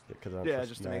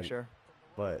just to make sure.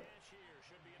 But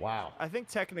wow. I think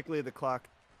technically the clock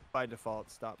by default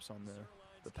stops on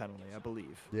the penalty, I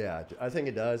believe. Yeah, I think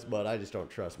it does, but I just don't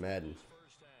trust Madden.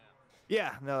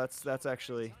 Yeah, no, that's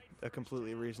actually a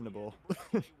completely reasonable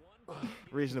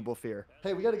fear.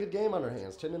 Hey, we got a good game on our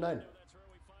hands, 10-9.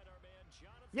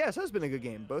 Yes, it has been a good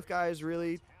game. Both guys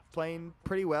really playing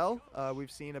pretty well. We've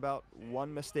seen about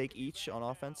 1 mistake each on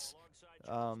offense.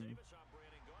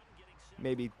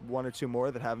 Maybe 1 or 2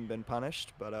 more that haven't been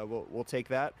punished, but we'll take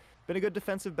that. Been a good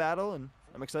defensive battle, and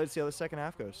I'm excited to see how the second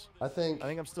half goes. I think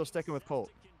I'm still sticking with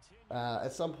Colt.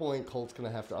 At some point, Colt's going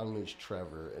to have to unleash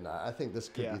Trevor, and I think this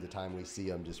could be the time we see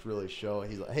him just really show.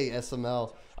 He's like, hey,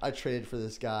 SML, I traded for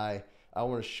this guy. I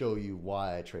want to show you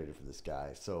why I traded for this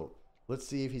guy. So let's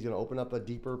see if he's going to open up a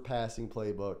deeper passing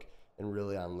playbook and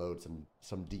really unload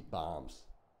some deep bombs.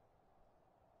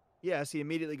 Yes, he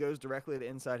immediately goes directly to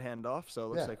inside handoff, so it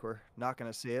looks Yeah. like we're not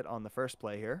going to see it on the first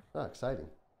play here. Oh, exciting.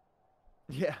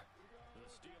 Yeah.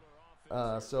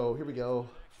 So here we go.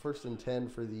 1st and 10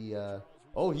 for the.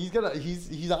 Oh,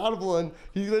 he's audible and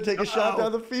he's gonna take a shot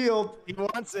down the field. He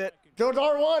wants it. Go to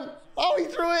R1. Oh, he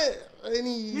threw it, and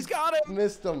he's got him.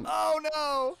 Missed him. Oh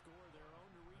no.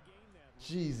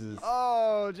 Jesus.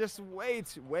 Oh, just way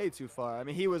too far. I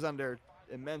mean, he was under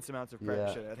immense amounts of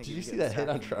pressure. Yeah. I think Did you see that hit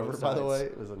on Trevor, by the way?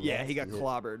 It was yeah, he got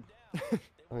clobbered.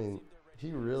 I mean,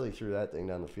 he really threw that thing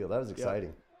down the field. That was exciting.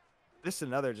 Yep. This is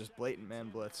another just blatant man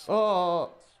blitz. Oh,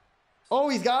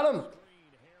 he's got him.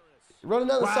 Running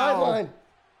down the sideline.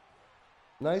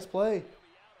 Nice play.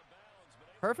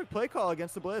 Perfect play call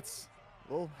against the blitz.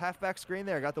 Little halfback screen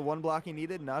there. Got the one block he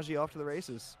needed. Najee off to the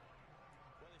races.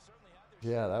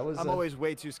 Yeah, that was. I'm always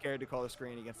way too scared to call a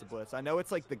screen against the blitz. I know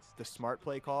it's like the smart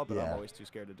play call, but I'm always too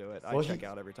scared to do it. I check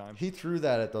out every time. He threw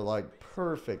that at the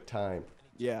perfect time.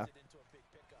 Yeah.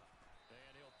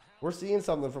 We're seeing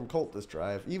something from Colt this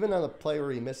drive. Even on the play where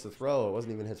he missed the throw, it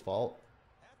wasn't even his fault.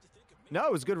 No,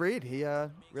 it was a good read. He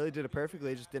really did it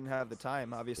perfectly. Just didn't have the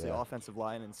time. Obviously, offensive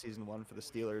line in season 1 for the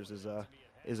Steelers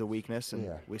is a weakness, and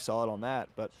we saw it on that.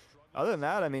 But other than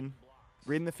that, I mean,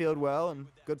 reading the field well and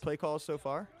good play calls so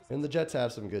far. And the Jets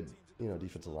have some good,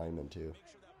 defensive linemen too.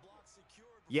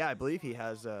 Yeah, I believe he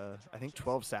has, I think,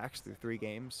 12 sacks through 3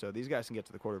 games. So these guys can get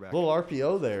to the quarterback. Little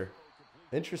RPO there.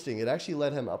 Interesting. It actually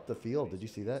led him up the field. Did you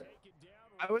see that?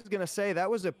 I was going to say that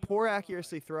was a poor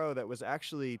accuracy throw that was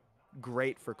actually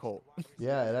great for Colt.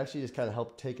 Yeah, it actually just kind of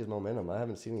helped take his momentum. I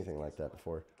haven't seen anything like that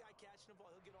before.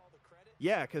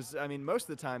 Yeah, because, I mean, most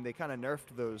of the time they kind of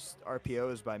nerfed those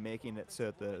RPOs by making it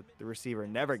so that the receiver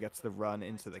never gets the run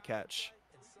into the catch.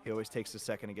 He always takes a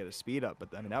second to get his speed up, but,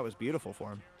 I mean, that was beautiful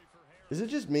for him. Is it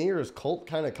just me, or is Colt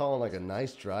kind of calling like a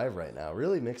nice drive right now?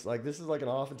 Really mixed. Like, this is like an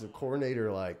offensive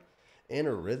coordinator, like, in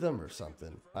a rhythm or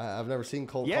something. I've never seen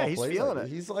Colt call he's plays feeling like it.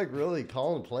 He's like really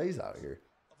calling plays out here.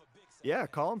 Yeah,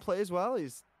 calling plays well.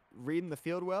 He's reading the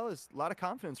field well. There's a lot of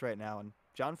confidence right now. And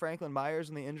John Franklin Myers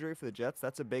and the injury for the Jets,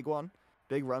 that's a big one.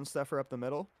 Big run stuffer up the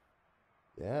middle.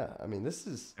 Yeah, I mean, this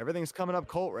is... Everything's coming up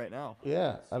Colt right now.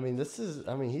 Yeah, I mean,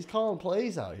 he's calling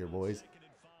plays out here, boys.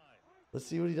 Let's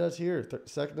see what he does here.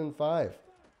 2nd and 5.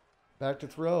 Back to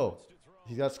throw.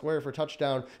 He's got square for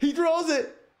touchdown. He throws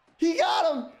it! He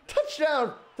got him!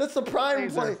 Touchdown! That's the prime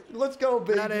play. Let's go,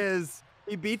 baby. That is.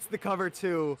 He beats the cover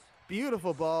 2.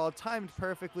 Beautiful ball, timed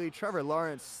perfectly. Trevor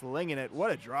Lawrence slinging it. What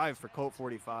a drive for Colt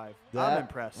 45. I'm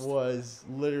impressed. Was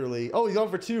literally... Oh, he's going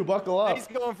for 2. Buckle up. He's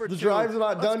going for 2. The drive's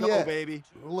not done yet. Baby.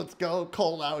 Let's go.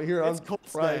 Colt out here on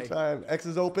prime time. X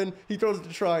is open. He throws it to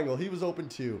triangle. He was open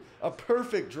too. A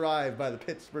perfect drive by the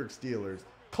Pittsburgh Steelers.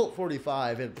 Colt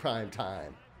 45 in prime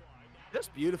time.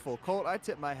 Just beautiful. Colt, I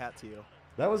tip my hat to you.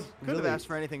 That was Couldn't have asked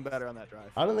for anything better on that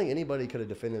drive. I don't think anybody could have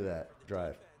defended that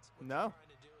drive. No.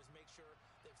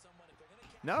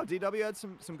 No, DW had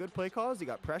some good play calls. He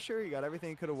got pressure. He got everything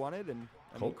he could have wanted. And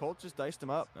I mean, Colt just diced him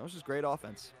up. That was just great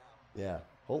offense. Yeah.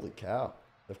 Holy cow.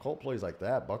 If Colt plays like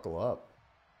that, buckle up.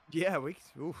 Yeah,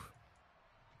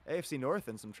 AFC North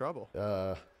in some trouble.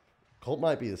 Colt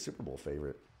might be the Super Bowl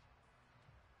favorite.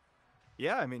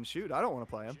 Yeah, I mean, shoot, I don't want to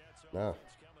play him. No.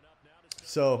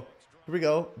 So, here we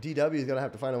go. DW is going to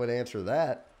have to find a way to answer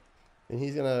that. And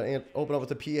he's going to open up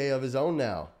with a PA of his own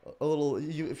now. A little,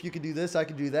 if you could do this, I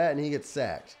could do that, and he gets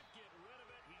sacked.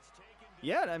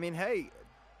 Yeah, I mean, hey,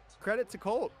 credit to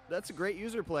Colt. That's a great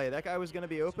user play. That guy was going to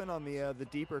be open on the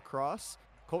deeper cross.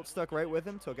 Colt stuck right with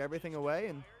him, took everything away,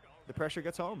 and the pressure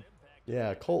gets home.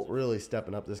 Yeah, Colt really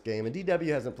stepping up this game. And DW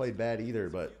hasn't played bad either,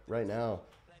 but right now,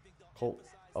 Colt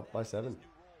up by 7.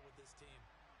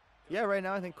 Yeah, right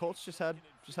now I think Colt's just had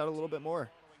a little bit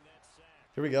more.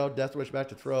 Here we go. Death Wish back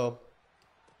to throw.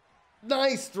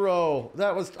 Nice throw.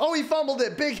 That was... Oh, he fumbled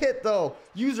it. Big hit, though.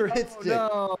 User hit stick.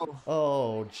 No.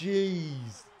 Oh,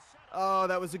 jeez. Oh,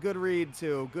 that was a good read,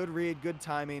 too. Good read, good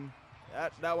timing.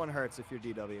 That one hurts if you're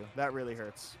DW. That really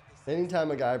hurts. Anytime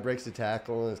a guy breaks a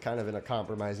tackle and is kind of in a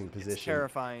compromising position, it's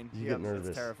terrifying. You get nervous.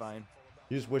 It's terrifying.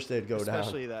 You just wish they'd go down.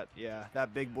 Especially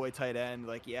that big boy tight end.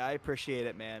 Like, yeah, I appreciate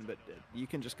it, man, but you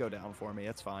can just go down for me.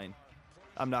 It's fine.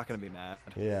 I'm not going to be mad.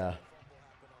 Yeah.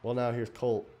 Well, now here's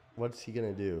Colt. What's he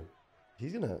going to do?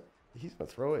 He's gonna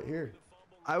throw it here.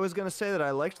 I was going to say that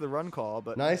I liked the run call,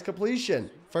 but... Nice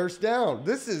completion. First down.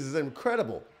 This is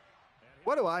incredible.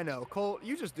 What do I know? Colt,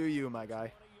 you just do you, my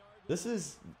guy. This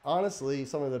is, honestly,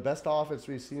 some of the best offense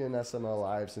we've seen in SML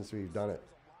Live since we've done it.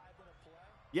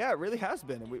 Yeah, it really has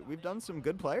been. We've done some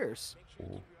good players.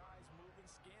 Ooh.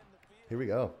 Here we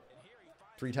go.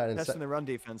 3 tight ends. Testing the run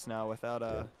defense now without...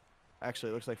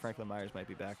 Actually, it looks like Franklin Myers might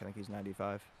be back. I think he's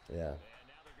 95. Yeah.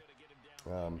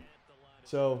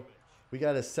 So we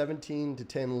got a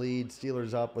 17-10 lead.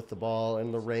 Steelers up with the ball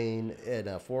in the rain in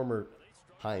a former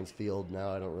Heinz Field.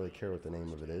 Now I don't really care what the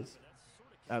name of it is.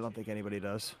 I don't think anybody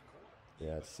does.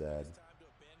 Yeah, it's sad.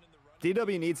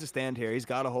 DW needs to stand here. He's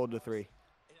got to hold the 3.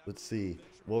 Let's see.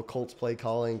 Will Colts play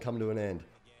calling come to an end?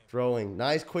 Throwing.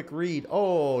 Nice quick read.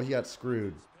 Oh, he got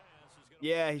screwed.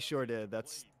 Yeah, he sure did.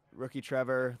 That's rookie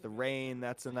Trevor. The rain,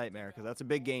 that's a nightmare because that's a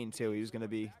big gain, too. He was going to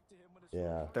be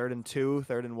 3rd and 2,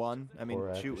 3rd and 1. I mean,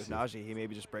 shoot, with Najee, he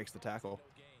maybe just breaks the tackle.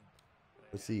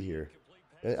 Let's see here.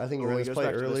 I think we were in this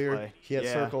play earlier. He had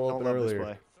circle open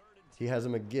earlier. He has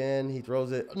him again. He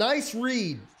throws it. Nice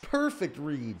read. Perfect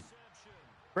read.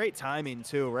 Great timing,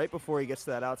 too, right before he gets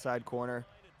to that outside corner.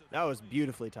 That was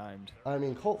beautifully timed. I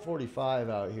mean, Colt 45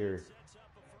 out here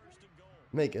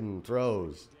making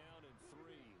throws.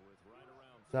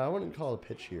 No, I wouldn't call a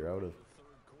pitch here. I would have.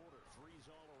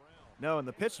 No, and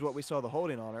the pitch is what we saw the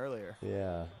holding on earlier.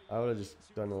 Yeah, I would have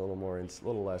just done a little more, a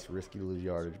little less risky to lose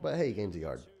yardage. But hey, gain's a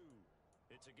yard.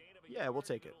 Yeah, we'll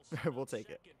take it. We'll take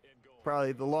it.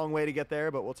 Probably the long way to get there,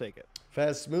 but we'll take it.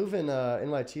 Faz, Smooth and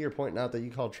NYT are pointing out that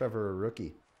you called Trevor a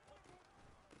rookie.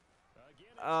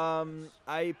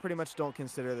 I pretty much don't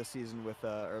consider the season with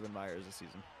Urban Meyer as a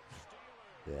season.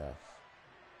 Yeah.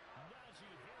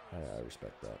 I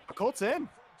respect that. Colts in.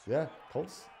 Yeah,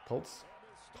 Colts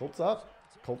up.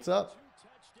 Colts up.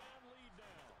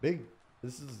 Big.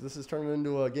 This is turning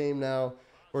into a game now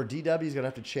where DW's gonna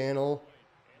have to channel.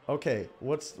 Okay,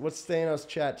 what's Thanos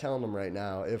chat telling them right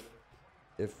now? If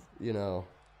you know,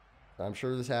 I'm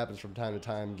sure this happens from time to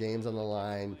time. Games on the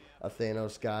line, a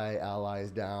Thanos guy,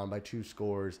 allies down by 2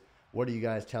 scores. What are you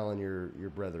guys telling your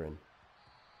brethren?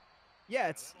 Yeah,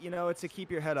 it's a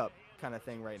keep your head up kind of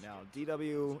thing right now.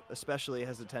 DW especially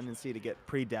has a tendency to get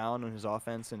pretty down on his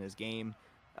offense and his game.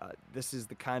 This is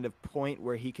the kind of point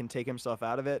where he can take himself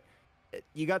out of it.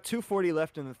 You got 2:40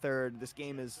 left in the 3rd. This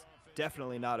game is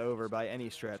definitely not over by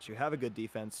any stretch. You have a good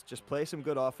defense. Just play some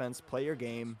good offense. Play your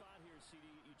game.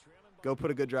 Go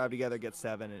put a good drive together, get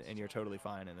 7, and you're totally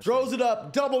fine. In this Throws it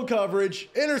up, double coverage,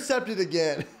 intercepted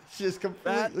again. It's just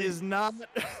completely.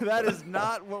 That is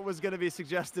not what was going to be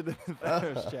suggested in the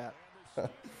Thanos chat.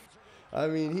 I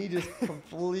mean, he just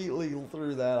completely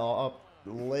threw that all up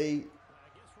late.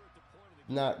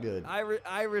 Not good.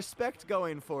 I respect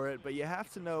going for it, but you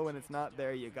have to know when it's not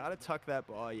there. You got to tuck that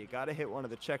ball. You got to hit one of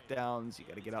the check downs. You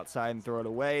got to get outside and throw it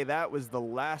away. That was the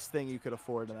last thing you could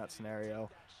afford in that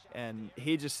scenario. And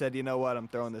he just said, you know what, I'm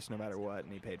throwing this no matter what,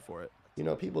 and he paid for it. You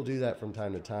know, people do that from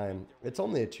time to time. It's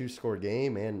only a 2-score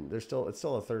game, and it's still a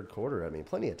 3rd quarter. I mean,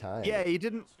 plenty of time. Yeah, you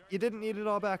didn't need it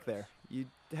all back there. You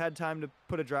had time to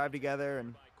put a drive together,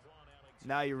 and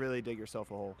now you really dig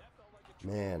yourself a hole.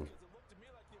 Man,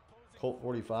 Colt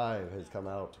 45 has come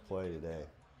out to play today.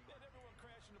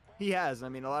 He has. I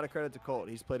mean, a lot of credit to Colt.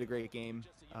 He's played a great game.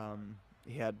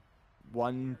 He had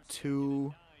 1,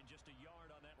 2...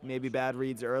 maybe bad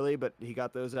reads early, but he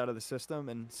got those out of the system,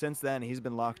 and since then, he's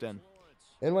been locked in.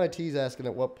 NYT's asking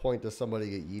at what point does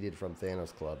somebody get yeeted from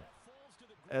Thanos Club?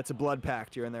 It's a blood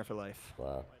pact. You're in there for life.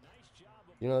 Wow.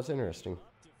 You know, that's interesting.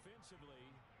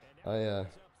 I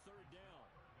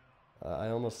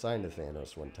almost signed to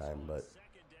Thanos one time, but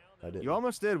I didn't. You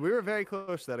almost did. We were very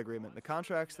close to that agreement. The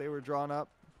contracts, they were drawn up.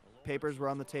 Papers were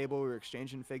on the table. We were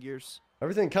exchanging figures.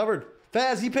 Everything covered.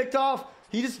 Faz, he picked off.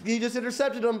 He just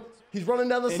intercepted him. He's running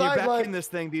down the sideline. You're back in this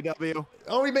thing, DW.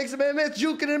 Oh, he makes a man miss,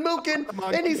 juking and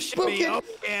mooking, and he's spooking.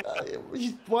 Oh,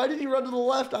 yeah. Why did he run to the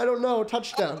left? I don't know.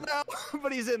 Touchdown. Oh, no.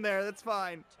 But he's in there. That's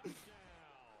fine.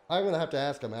 I'm gonna have to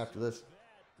ask him after this.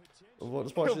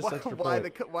 Let's watch this extra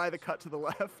point. Why the cut to the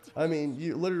left? I mean,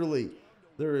 you literally,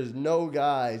 there is no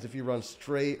guys if you run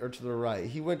straight or to the right.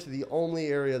 He went to the only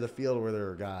area of the field where there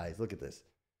are guys. Look at this.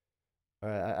 All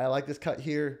right, I like this cut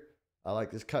here. I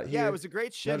like this cut here. Yeah, it was a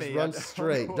great shimmy. Just run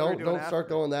straight. Don't start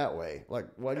going that way. Like,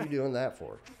 what are you doing that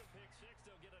for?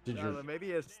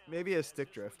 Maybe a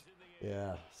stick drift.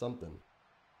 Yeah, something.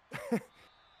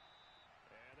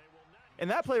 And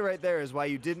that play right there is why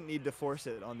you didn't need to force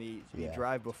it on the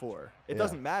drive before. It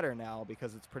doesn't matter now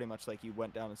because it's pretty much like you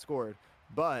went down and scored.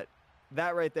 But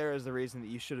that right there is the reason that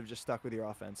you should have just stuck with your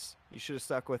offense. You should have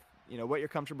stuck with what you're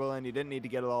comfortable in. You didn't need to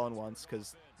get it all in once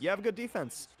because you have a good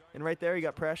defense. And right there, you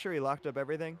got pressure. He locked up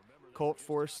everything. Colt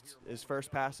forced his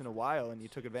first pass in a while, and you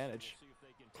took advantage.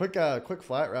 Quick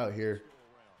flat route here.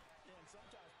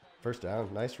 First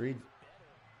down. Nice read.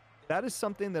 That is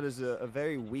something that is a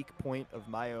very weak point of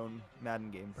my own Madden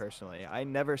game, personally. I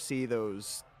never see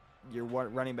those. Your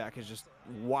running back is just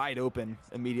wide open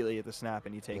immediately at the snap,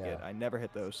 and you take it. I never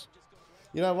hit those.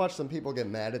 I've watched some people get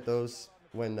mad at those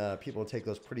when people take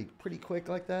those pretty quick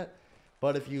like that.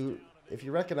 But if you if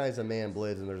you recognize a man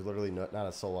blitz and there's literally not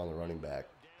a soul on the running back,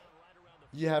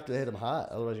 you have to hit him hot.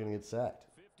 Otherwise, you're going to get sacked.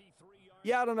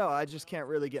 Yeah, I don't know. I just can't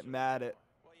really get mad at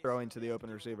throwing to the open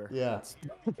receiver. Yeah.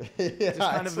 It's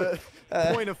kind of the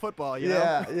point of football, you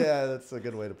know? Yeah, that's a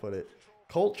good way to put it.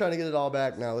 Colt trying to get it all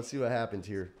back now. Let's see what happens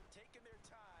here.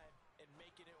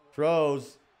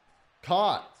 Throws.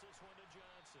 Caught.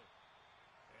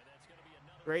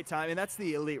 Great time, and that's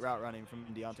the elite route running from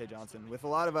Deontay Johnson. With a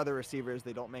lot of other receivers,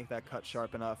 they don't make that cut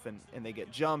sharp enough, and they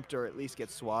get jumped or at least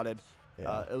get swatted.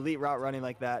 Yeah. Elite route running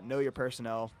like that, know your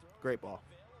personnel, great ball.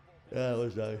 Yeah, it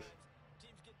was nice.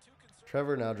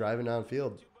 Trevor now driving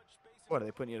downfield. What, are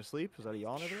they putting you to sleep? Is that a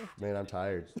yawn over there? Man, I'm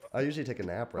tired. I usually take a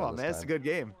nap around Oh, this man, time. it's a good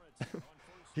game.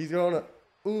 He's going to...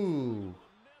 Ooh.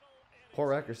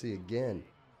 Poor accuracy again.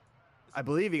 I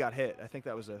believe he got hit. I think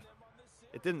that was a...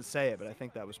 It didn't say it, but I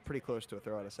think that was pretty close to a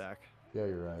throw out of sack. Yeah,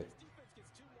 you're right.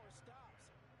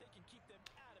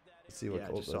 Let's see what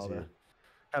Colt does here.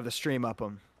 Have the stream up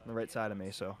on the right side of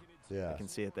me, so yeah, I can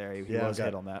see it there. He was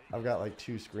hit on that. I've got like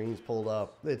 2 screens pulled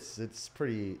up. It's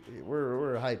pretty.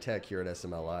 We're high tech here at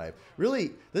SML Live.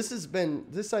 Really,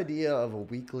 this idea of a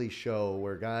weekly show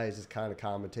where guys just kind of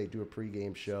commentate, do a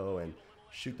pregame show, and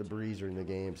shoot the breeze during the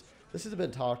games. This has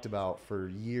been talked about for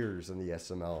years in the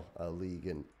SML league,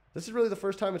 and this is really the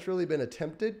first time it's really been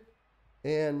attempted.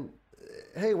 And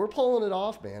hey, we're pulling it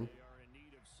off, man.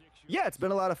 Yeah, it's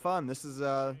been a lot of fun. This is,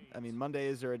 I mean,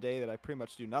 Mondays are a day that I pretty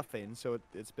much do nothing, so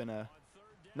it's been a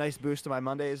nice boost to my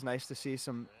Mondays. Nice to see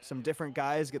some different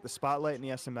guys get the spotlight in the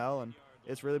SML, and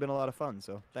it's really been a lot of fun.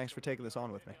 So thanks for taking this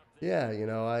on with me. Yeah, you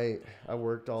know, I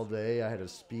worked all day. I had to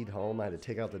speed home. I had to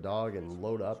take out the dog and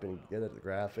load up and get at the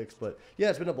graphics. But yeah,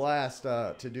 it's been a blast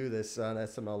to do this on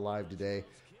SML Live today.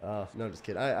 No, just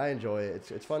kidding. I enjoy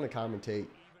it. It's fun to commentate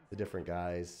the different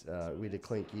guys. We did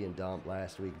Clinky and Dump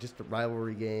last week, just the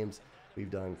rivalry games. We've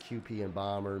done QP and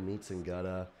Bomber, Meats and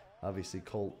Gutta, obviously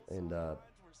Colt and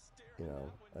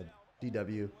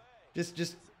DW.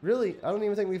 Just really, I don't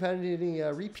even think we've had any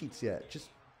repeats yet.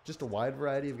 Just a wide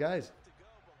variety of guys.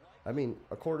 I mean,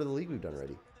 a quarter of the league we've done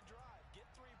already.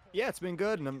 Yeah, it's been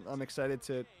good, and I'm excited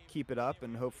to keep it up,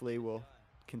 and hopefully we'll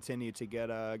continue to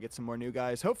get some more new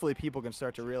guys. Hopefully people can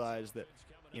start to realize that,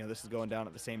 you know, this is going down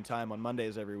at the same time on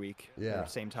Mondays every week. Yeah.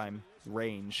 Same time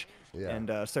range. Yeah.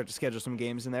 And start to schedule some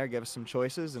games in there, give us some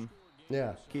choices, and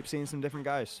yeah, keep seeing some different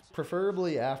guys.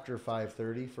 Preferably after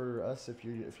 5:30 for us. If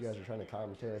you guys are trying to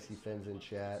commentate, I see Finn's in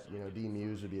chat. You know, D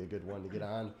Muse would be a good one to get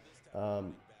on.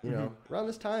 You know, around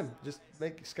this time, just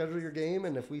schedule your game,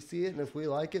 and if we see it and if we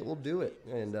like it, we'll do it,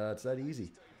 and it's that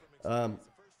easy.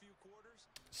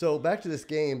 So back to this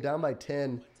game, down by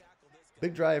 10,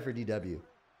 big drive for DW.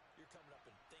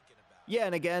 Yeah,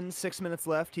 and again, 6 minutes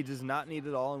left. He does not need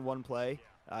it all in one play.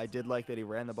 I did like that he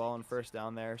ran the ball on first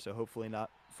down there, so hopefully not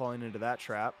falling into that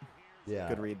trap. Yeah.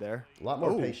 Good read there. A lot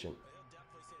more patient.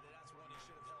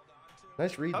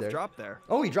 Nice read there. Tough drop there.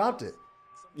 Oh, he dropped it.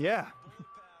 Yeah.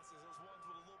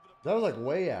 That was like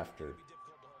way after.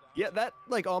 Yeah, that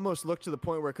like almost looked to the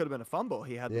point where it could have been a fumble.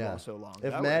 He had the ball so long.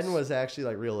 If Madden was actually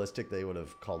like realistic, they would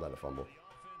have called that a fumble.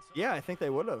 Yeah, I think they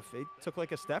would have. It took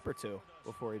like a step or two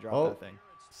before he dropped that thing.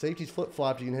 Safety's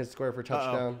flip-flopped. You can hit square for a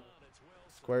touchdown.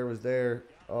 Square was there.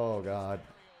 Oh, God.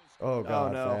 Oh,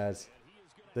 God, no. Faz.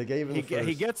 They gave him the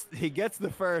first. He gets the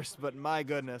first, but my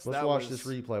goodness. Let's watch this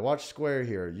replay. Watch square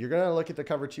here. You're going to look at the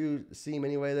cover 2 seam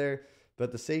anyway there,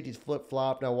 but the safety's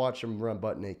flip-flopped. Now watch him run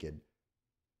butt naked.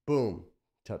 Boom.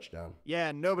 Touchdown.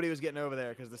 Yeah, nobody was getting over there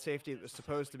because the safety that was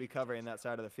supposed to be covering that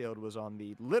side of the field was on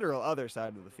the literal other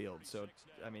side of the field. So,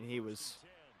 I mean,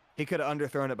 he could have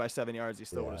underthrown it by 7 yards. He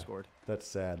still would have scored. That's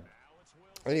sad.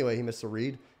 Anyway, he missed a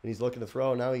read, and he's looking to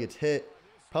throw. Now he gets hit.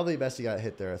 Probably best he got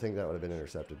hit there. I think that would have been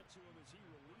intercepted.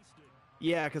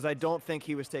 Yeah, because I don't think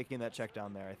he was taking that check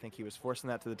down there. I think he was forcing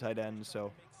that to the tight end.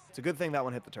 So it's a good thing that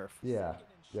one hit the turf. Yeah,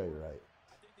 you're right.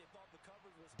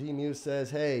 D Muse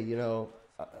says, hey, you know,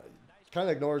 kind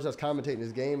of ignores us commentating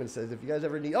his game and says, if you guys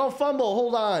ever need, oh, fumble,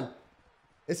 hold on.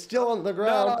 It's still on the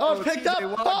ground. No, it's picked up.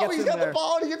 Oh, he's got the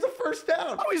ball and he gets the first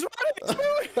down. Oh, he's running.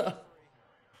 He's moving.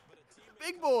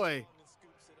 Big boy.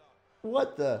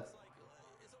 What the?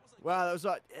 Wow, that was.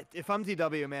 If I'm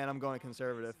DW, man, I'm going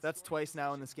conservative. That's twice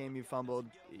now in this game you fumbled.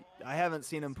 I haven't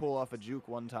seen him pull off a juke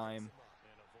one time.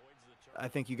 I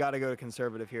think you got to go to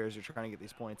conservative here as you're trying to get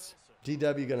these points.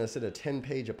 DW going to send a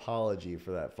 10-page apology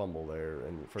for that fumble there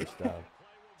and first down.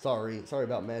 Sorry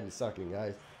about Madden sucking,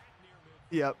 guys.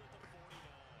 Yep.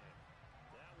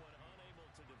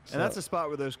 And that's a spot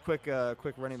where those quick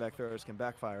running back throws can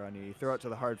backfire on you. You throw it to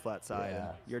the hard flat side, and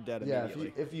you're dead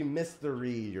immediately. Yeah, if you miss the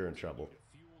read, you're in trouble.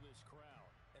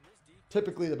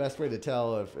 Typically, the best way to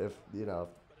tell if you know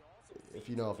if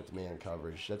you know if it's man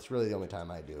coverage. That's really the only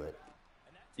time I do it.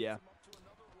 Yeah.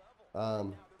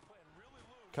 Kind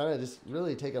of just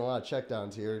really taking a lot of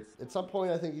checkdowns here. At some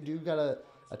point, I think you do got to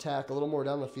attack a little more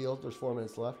down the field. There's 4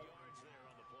 minutes left.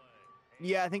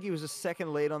 Yeah, I think he was a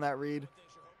second late on that read.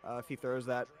 If he throws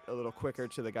that a little quicker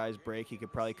to the guy's break, he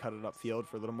could probably cut it upfield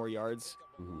for a little more yards.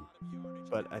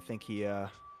 But I think he, well,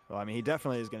 I mean, he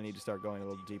definitely is going to need to start going a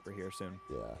little deeper here soon.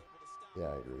 Yeah,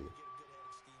 I agree.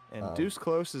 And deuce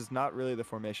close is not really the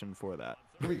formation for that.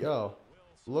 Here we go.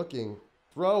 Looking,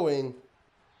 throwing,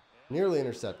 nearly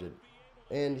intercepted.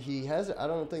 And he has, I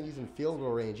don't think he's in field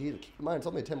goal range either. Keep in mind, it's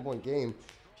only a 10-point game.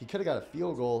 He could have got a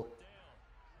field goal.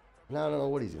 Now I don't know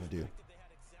what he's going to do.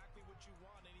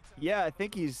 Yeah, I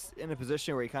think he's in a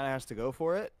position where he kind of has to go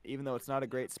for it, even though it's not a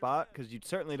great spot, because you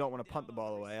certainly don't want to punt the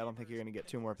ball away. I don't think you're going to get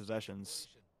 2 more possessions.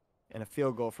 And a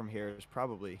field goal from here is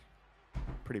probably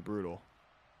pretty brutal.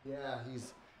 Yeah,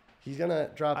 he's going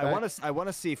to drop back. I want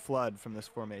to see flood from this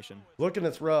formation. Looking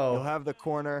to throw. He'll have the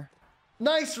corner.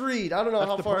 Nice read. I don't know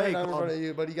That's how the far play I'm in called. front of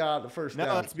you, but he got out the first down.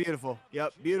 No, that's beautiful.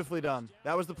 Yep, beautifully done.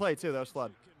 That was the play, too. That was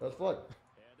flood. That's flood.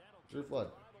 Sure flood.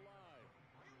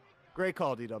 Great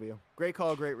call, DW. Great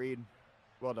call, great read.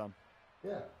 Well done.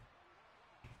 Yeah.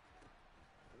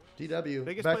 DW,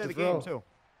 Biggest back play to of the throw. game, too.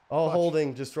 Oh, Clutch.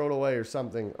 holding, just throw it away or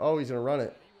something. Oh, he's going to run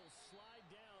it.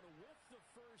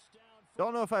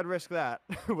 Don't know if I'd risk that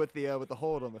with the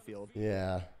hold on the field.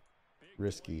 Yeah,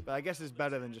 risky. But I guess it's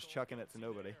better than just chucking it to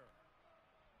nobody.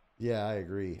 Yeah, I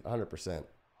agree, 100%.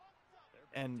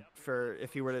 And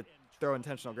if you were to throw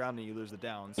intentional grounding, you lose the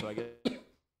down. So I guess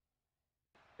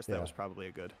that was probably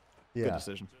a good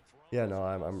decision. Yeah,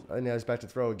 no, and now he's back to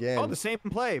throw again. Oh, the same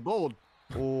play, bold.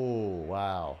 Oh,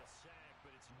 wow.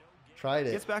 Tried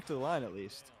it. Gets back to the line at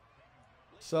least.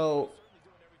 So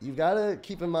you've got to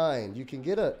keep in mind you can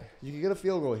get a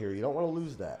field goal here. You don't want to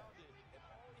lose that.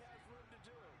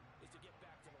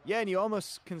 Yeah, and you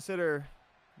almost consider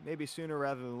maybe sooner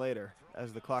rather than later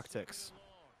as the clock ticks.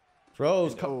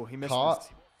 Throws. He missed. Caught.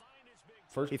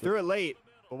 First. He threw it late,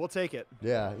 but we'll take it.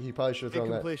 Yeah, he probably should have thrown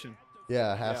that. Incompletion.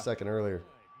 Yeah, half second earlier.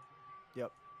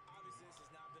 Yep.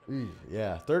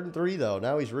 Yeah, 3rd and 3 though.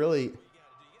 Now he's really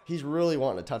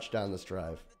wanting a touchdown this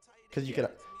drive, because you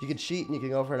can cheat and you can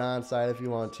go for an onside if you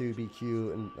want to,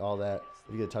 BQ and all that.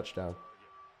 If you get a touchdown.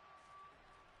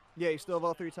 Yeah, you still have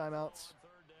all 3 timeouts.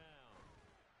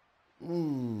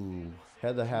 Ooh,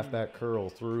 had the halfback curl,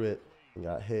 threw it, and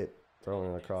got hit,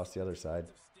 throwing it across the other side.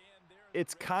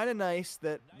 It's kind of nice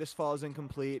that this falls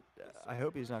incomplete. I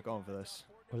hope he's not going for this.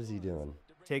 What is he doing?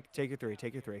 Take your 3,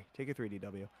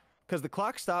 DW. Because the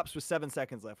clock stops with 7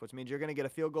 seconds left, which means you're going to get a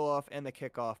field goal off and the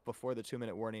kickoff before the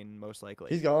 2-minute warning, most likely.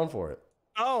 He's going for it.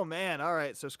 Oh, man. All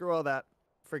right, so screw all that.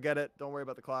 Forget it. Don't worry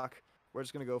about the clock. We're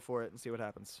just going to go for it and see what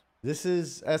happens. This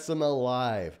is SML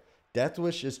Live.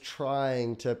 Deathwish is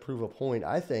trying to prove a point,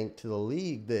 I think, to the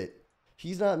league that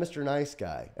he's not Mr. Nice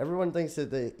Guy. Everyone thinks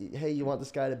that, hey, you want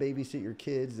this guy to babysit your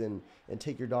kids and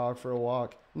take your dog for a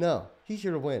walk. No, he's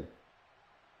here to win.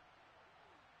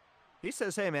 He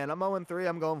says, hey, man, I'm 0-3.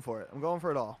 I'm going for it. I'm going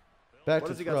for it all. Back what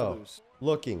to does he throw. got to lose?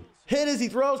 Looking. Hit as he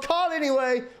throws. Caught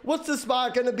anyway. What's the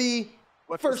spot going to be?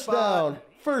 What's First the spot? down.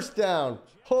 First down.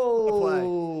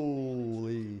 Holy.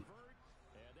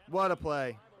 What a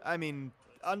play. I mean,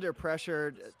 under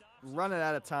pressure, running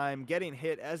out of time, getting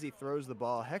hit as he throws the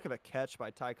ball. Heck of a catch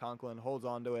by Ty Conklin. Holds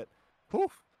on to it.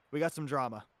 Poof. We got some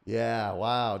drama. Yeah,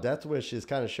 wow. Deathwish is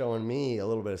kind of showing me a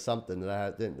little bit of something that I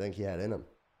didn't think he had in him.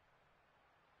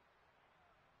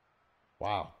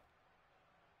 Wow.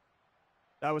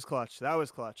 That was clutch. That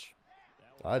was clutch.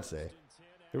 I'd say.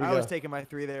 Here we I go. was taking my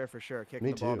 3 there for sure, kicking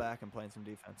Me the ball too. back and playing some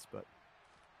defense. But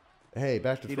Hey,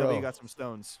 back to DW throw. got some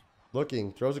stones.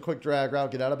 Looking. Throws a quick drag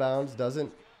route. Get out of bounds.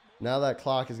 Doesn't. Now that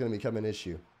clock is going to become an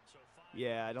issue.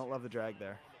 Yeah, I don't love the drag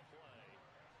there.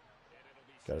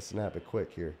 Got to snap it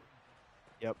quick here.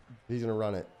 Yep. He's going to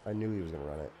run it. I knew he was going to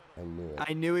run it. I knew it.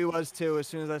 I knew he was too as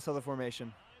soon as I saw the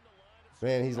formation.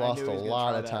 Man, he's I lost knew a he was gonna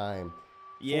lot try of that. time.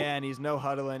 Yeah, and he's no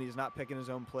huddling. He's not picking his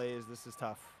own plays. This is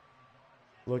tough.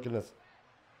 Looking at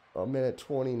a minute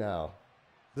 20 now.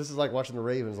 This is like watching the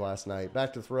Ravens last night.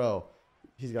 Back to throw.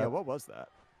 He's got. Yeah, what was that?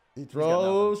 He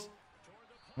throws.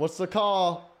 What's the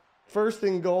call? First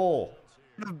and goal.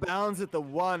 Bounds at the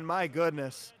 1. My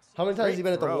goodness. How many times has he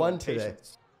been at the Throw 1 and today?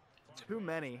 patience. Too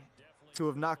many to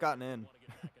have not gotten in.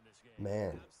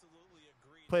 Man.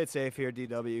 Play it safe here,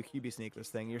 DW. QB sneak this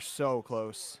thing. You're so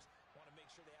close.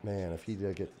 Man, if he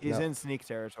did get. He's no, in sneak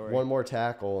territory. one more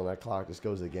tackle and that clock just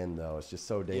goes again, though. It's just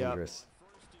so dangerous.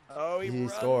 Oh, He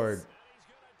runs. scored.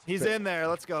 He's in there.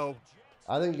 Let's go.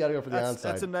 I think you got to go for the onside.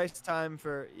 That's a nice time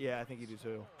for. Yeah, I think you do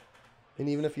too. And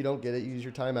even if you don't get it, you use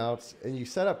your timeouts and you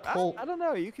set up Colt. I don't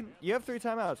know. You have 3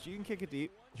 timeouts. You can kick it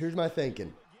deep. Here's my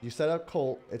thinking. You set up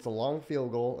Colt. It's a long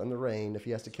field goal in the rain if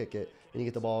he has to kick it, and you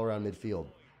get the ball around midfield.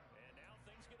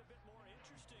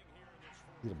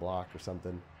 Need a block or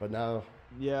something. But now.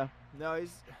 Yeah. No,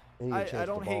 I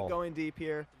don't hate going deep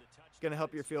here. It's going to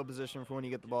help your field position for when you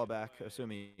get the ball back,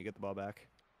 assuming you get the ball back.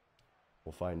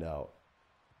 We'll find out.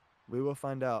 We will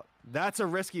find out. That's a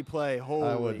risky play. Holy.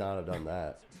 I would not have done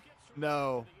that.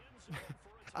 No.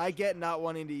 I get not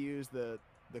wanting to use the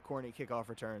corny kickoff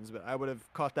returns, but I would have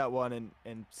caught that one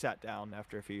and sat down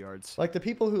after a few yards. Like the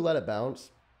people who let it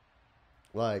bounce,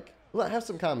 like, have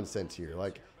some common sense here.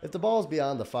 Like, if the ball's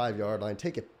beyond the 5-yard line,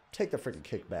 take the freaking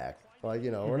kick back. Like,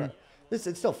 you know, we're not. It's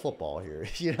still football here.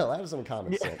 You know, have some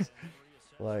common sense.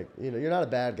 Like, you know, you're not a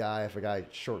bad guy if a guy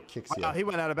short kicks you. Wow, he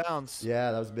went out of bounds.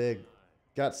 Yeah, that was big.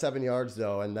 Got 7 yards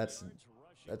though, and that's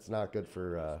not good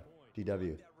for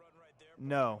DW.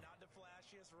 No.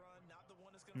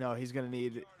 No, he's gonna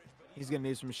need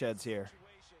some sheds here.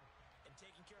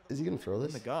 Is he gonna throw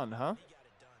this? In the gun, huh?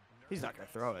 He's not gonna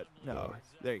throw it. No.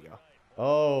 There you go.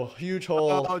 Oh, huge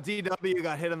hole. Oh, DW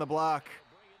got hit on the block.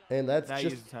 And that's now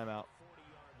just. Use the timeout.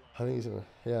 I think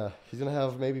he's gonna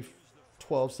have maybe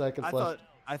 12 seconds left.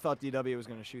 I thought DW was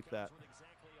gonna shoot that.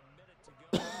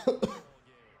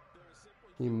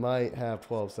 He might have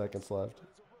 12 seconds left,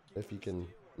 if he can.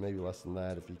 Maybe less than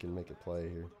that, if he can make a play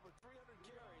here.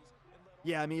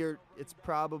 Yeah, I mean, it's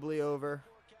probably over,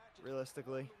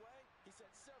 realistically.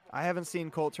 I haven't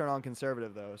seen Colt turn on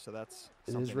conservative, though, so that's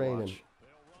something to watch.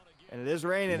 And it is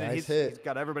raining, and he's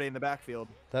got everybody in the backfield.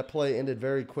 That play ended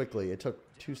very quickly. It took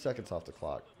 2 seconds off the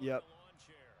clock. Yep.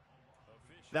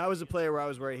 That was a play where I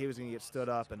was worried he was going to get stood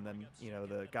up, and then, you know,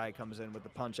 the guy comes in with the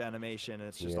punch animation, and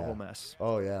it's just a whole mess.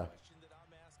 Oh, yeah.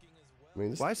 I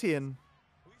mean, why is he in?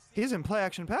 He's in play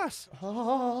action pass.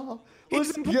 Oh,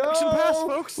 he's in play action pass,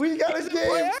 folks. We got a game.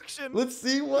 Play action. Let's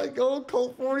see what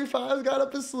Colt 45's got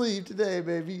up his sleeve today,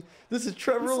 baby. This is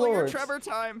Trevor Lawrence. Trevor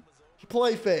time.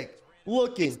 Play fake.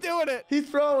 Looking. He's doing it. He's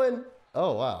throwing.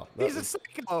 Oh, wow. He's a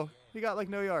psycho. He got like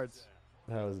no yards.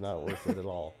 That was not worth it at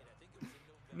all.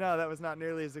 No, that was not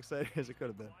nearly as exciting as it could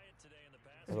have been.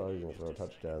 I thought you were going to throw a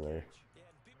touchdown there.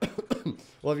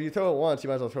 Well, if you throw it once, you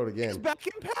might as well throw it again. He's back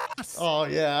in pass. Oh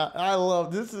yeah, I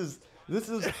love this. Is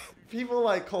people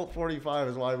like Colt 45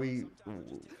 is why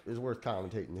is worth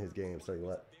commentating his game. So you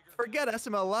what? Forget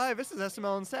SML Live. This is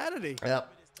SML Insanity.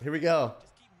 Yep. Here we go.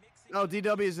 Oh,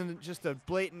 DW is in just a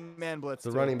blatant man blitz.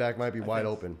 The running back might be wide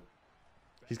open.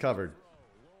 He's covered.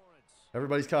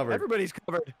 Everybody's covered. Everybody's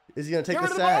covered. Is he gonna take the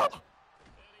sack?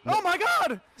 Oh my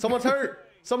God! Someone's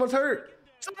hurt. Someone's hurt.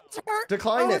 Someone's hurt.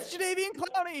 Decline it. It's Jadavian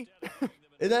Clowney.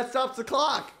 And that stops the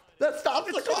clock. That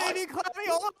stops the clock. Jadavian Clowney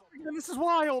all over again. This is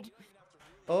wild.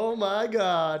 Oh my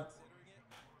God.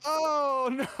 Oh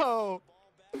no.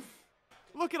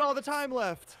 Look at all the time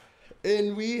left.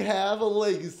 And we have a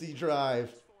legacy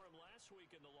drive.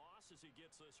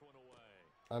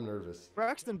 I'm nervous.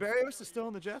 Braxton Berrios is still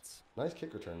in the Jets. Nice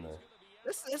kick return there.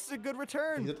 This is a good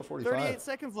return. He's at the 45. 38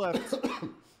 seconds left.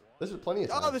 This is plenty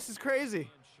of time. Oh, this is crazy.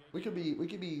 We could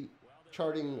be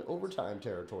charting overtime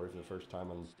territory for the first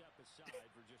time on.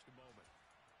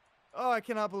 Oh, I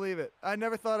cannot believe it. I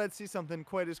never thought I'd see something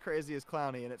quite as crazy as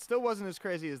Clowney, and it still wasn't as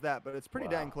crazy as that, but it's pretty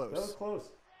dang close. That was close.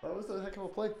 That was a heck of a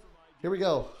play. Here we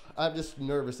go. I'm just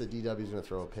nervous that DW's going to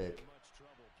throw a pick.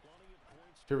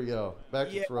 Here we go. Back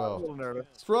to throw. I'm a little nervous.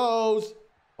 Throws.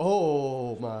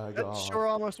 Oh, my God. That sure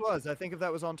almost was. I think if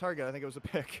that was on target, I think it was a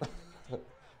pick.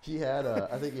 He had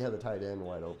I think he had the tight end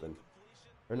wide open.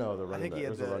 Or no, the running back. It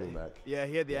was the running back. Yeah,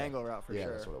 he had the angle route for sure. Yeah,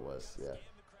 that's what it was. Yeah.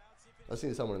 I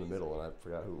seen someone in the middle, and I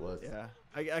forgot who it was. Yeah.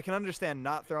 I can understand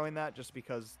not throwing that just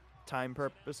because time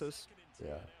purposes.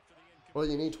 Yeah. Well,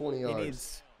 you need 20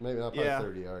 yards. Maybe not, probably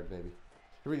 30 yards, maybe.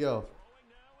 Here we go.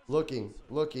 Looking.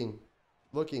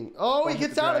 Oh, he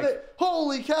gets out of it.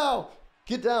 Holy cow.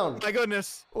 Get down. My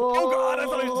goodness. Oh, God. I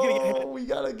thought he was going to get hit. We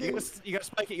gotta get. You got to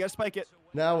spike it. You got to spike it.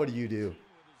 Now what do you do?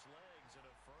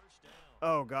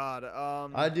 Oh, God.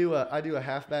 I do a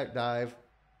halfback dive.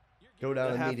 Go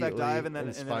down immediately. Halfback dive and then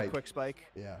a quick spike.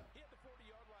 Yeah.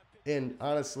 And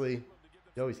honestly,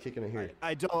 he's kicking it here.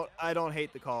 I don't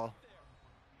hate the call.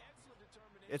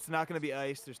 It's not going to be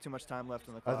iced. There's too much time left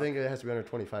on the clock. I think it has to be under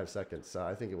 25 seconds, so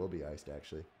I think it will be iced,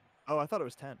 actually. Oh, I thought it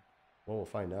was 10. Well, we'll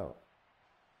find out.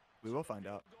 We will find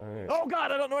out. All right. Oh,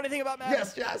 God, I don't know anything about Madden.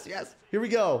 Yes. Here we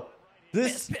go.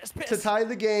 This to tie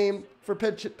the game for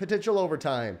potential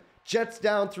overtime. Jets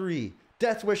down 3.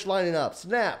 Death Wish lining up.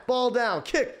 Snap. Ball down.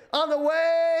 Kick on the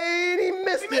way. And he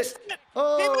missed it.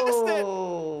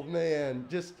 Oh, man.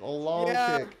 Just a long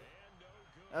kick.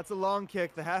 That's a long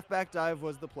kick. The halfback dive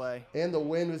was the play. And the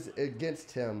wind was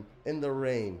against him in the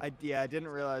rain. I didn't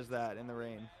realize that in the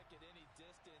rain.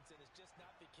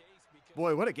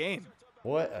 Boy, what a game.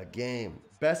 What a game.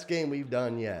 Best game we've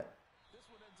done yet.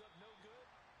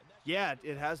 Yeah,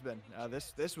 it has been.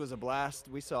 This was a blast.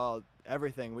 We saw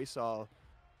everything. We saw,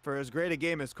 for as great a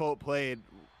game as Colt played,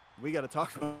 we got to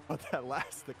talk about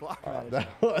the clock management.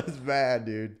 That was bad,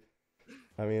 dude.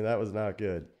 I mean, that was not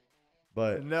good.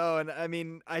 But no, and I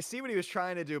mean, I see what he was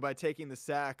trying to do by taking the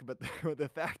sack, but the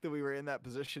fact that we were in that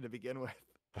position to begin with.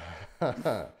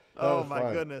 Oh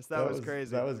my goodness, that was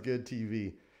crazy. That was good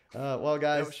TV. Well,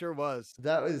 guys, it sure was.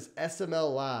 That was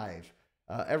SML Live.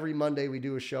 Every Monday we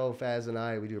do a show, Faz and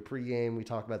I. We do a pregame. We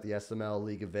talk about the SML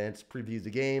League events, preview the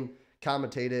game,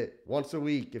 commentate it once a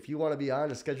week. If you want to be on,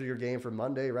 just schedule your game for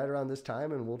Monday right around this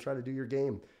time, and we'll try to do your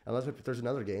game. Unless if there's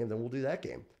another game, then we'll do that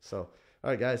game. So, all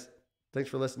right, guys. Thanks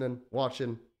for listening,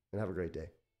 watching, and have a great day.